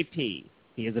ASAP.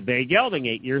 He is a bay gelding,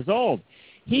 8 years old.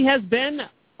 He has been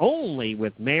only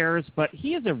with mares, but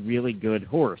he is a really good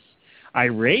horse. I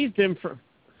raised him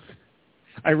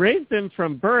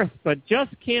from birth, but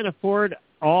just can't afford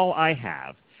all I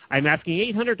have. I'm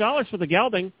asking $800 for the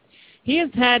gelding. He has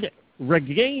had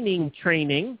regaining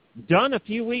training done a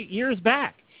few years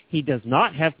back. He does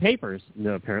not have papers.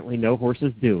 No, apparently no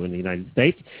horses do in the United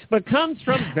States, but comes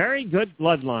from very good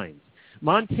bloodlines.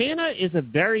 Montana is a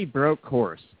very broke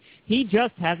horse. He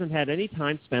just hasn't had any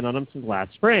time spent on him since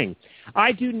last spring.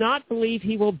 I do not believe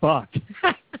he will buck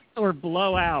or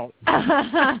blow out.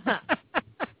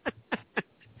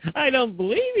 I don't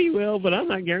believe he will, but I'm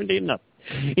not guaranteeing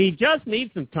nothing. He just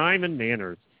needs some time and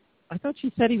manners. I thought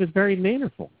you said he was very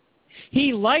mannerful.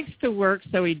 He likes to work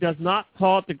so he does not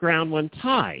paw at the ground when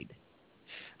tied.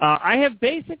 I have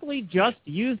basically just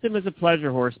used him as a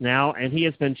pleasure horse now, and he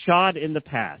has been shod in the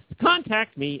past.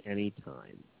 Contact me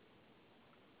anytime.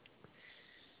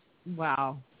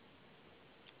 Wow.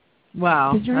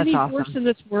 Is there that's any awesome. horse in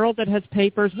this world that has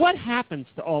papers? What happens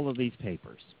to all of these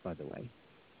papers, by the way?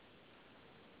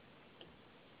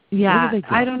 Yeah,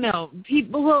 I don't know.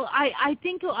 People. Well, I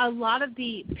think a lot of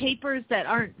the papers that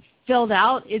aren't filled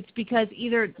out, it's because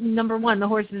either, number one, the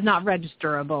horse is not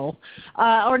registerable,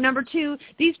 or number two,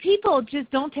 these people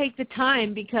just don't take the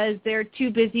time because they're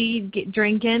too busy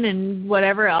drinking and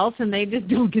whatever else, and they just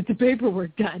don't get the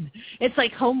paperwork done. It's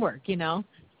like homework, you know.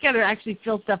 You got to actually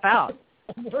fill stuff out.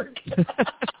 Homework.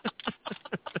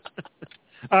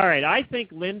 All right, I think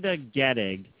Linda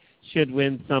Gettig should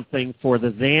win something for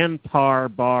the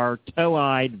Zanpar Bar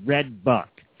Toe-Eyed Red Buck.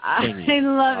 I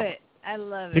love it. I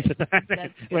love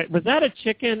it. Wait, was that a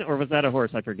chicken or was that a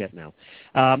horse? I forget now.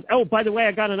 By the way,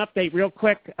 I got an update real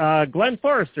quick. Glenn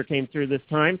Forrester came through this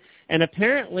time, and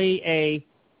apparently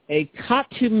a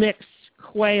Katumix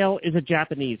quail is a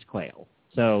Japanese quail.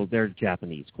 So they're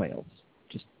Japanese quails.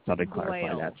 Just thought I'd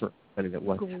clarify that for anybody that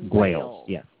was. Quails,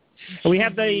 yes. We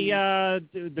have the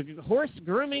Horse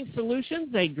Grooming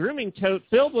Solutions, a grooming tote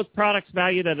filled with products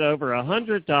valued at over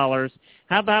 $100.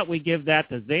 How about we give that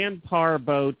to Zanpar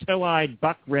Bow Toe-Eyed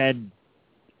Buck Red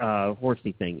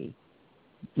horsey thingy?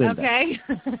 Linda. Okay.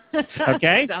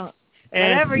 Okay?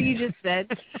 Whatever you just said.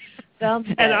 And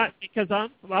because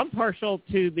I'm partial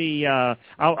to the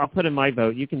I'll put in my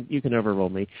vote. You can overrule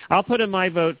me. I'll put in my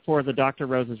vote for the Dr.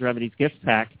 Rose's Remedies gift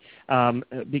pack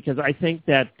because I think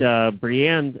that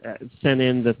Brienne sent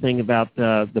in the thing about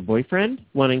the boyfriend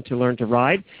wanting to learn to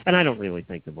ride, and I don't really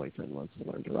think the boyfriend wants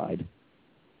to learn to ride.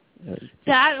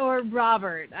 That or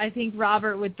Robert. I think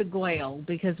Robert with the Goyle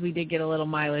because we did get a little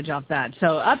mileage off that.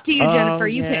 So up to you, Jennifer.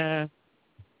 You pick.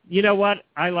 You know what?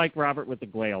 I like Robert with the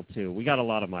Goyle, too. We got a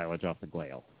lot of mileage off the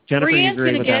Goyle. Jennifer, Brienne's you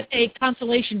agree with that? going to get a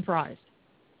consolation prize.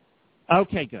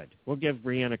 Okay, good. We'll give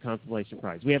Brienne a consolation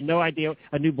prize. We have no idea.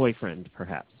 A new boyfriend,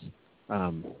 perhaps.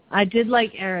 I did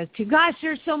like Era's, too. Gosh,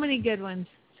 there's so many good ones.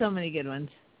 So many good ones.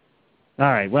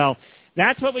 All right. Well,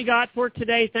 that's what we got for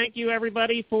today. Thank you,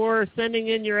 everybody, for sending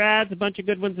in your ads. A bunch of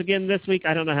good ones again this week.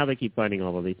 I don't know how they keep finding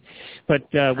all of these. But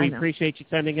we appreciate you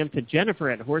sending them to Jennifer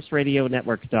at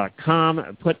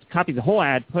horseradionetwork.com. Copy the whole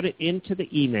ad, put it into the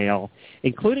email,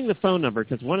 including the phone number,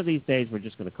 because one of these days we're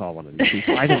just going to call one of these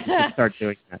people. I think we should start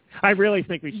doing that. I really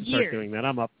think we should start doing that.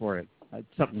 I'm up for it.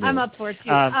 Something new. I'm up for it,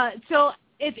 too. So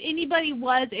if anybody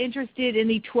was interested in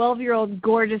the 12-year-old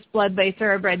gorgeous blood-bay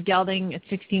thoroughbred gelding at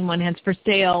 16 one-hands for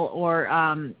sale or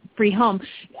free home,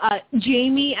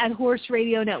 Jamie at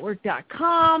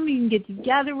horseradionetwork.com. You can get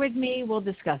together with me. We'll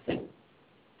discuss it.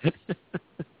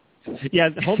 Yeah,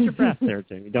 hold your breath there,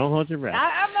 Jamie. Don't hold your breath.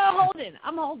 I'm not holding.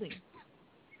 I'm holding.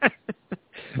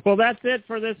 Well, that's it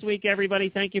for this week, everybody.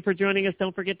 Thank you for joining us.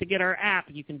 Don't forget to get our app.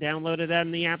 You can download it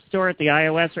on the App Store at the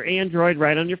iOS or Android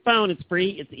right on your phone. It's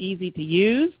free. It's easy to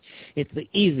use. It's the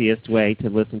easiest way to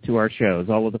listen to our shows.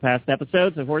 All of the past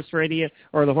episodes of Horse Radio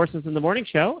or the Horses in the Morning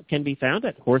show can be found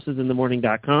at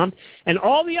horsesinthemorning.com. And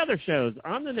all the other shows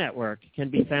on the network can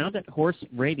be found at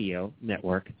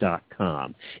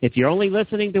horseradionetwork.com. If you're only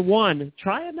listening to one,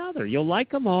 try another. You'll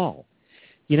like them all.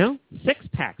 You know,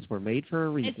 6-packs were made for a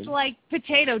reason. It's like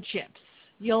potato chips.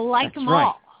 You'll like them right.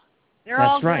 all. They're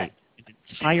all right. good.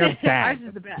 An entire bag Ours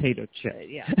is the of best. potato chips.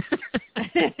 Yeah.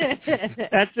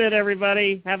 That's it,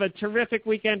 everybody. Have a terrific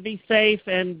weekend. Be safe,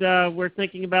 and we're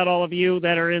thinking about all of you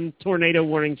that are in tornado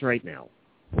warnings right now.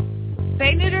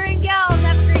 Spay, neuter, and gals.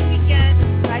 Have a great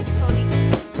weekend. Bye, Tony.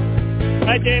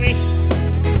 Bye, Jamie.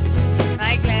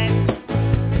 Bye, Glenn.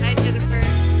 Bye, Jennifer.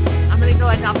 I'm going to go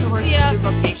adopt a horse in a new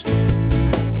location.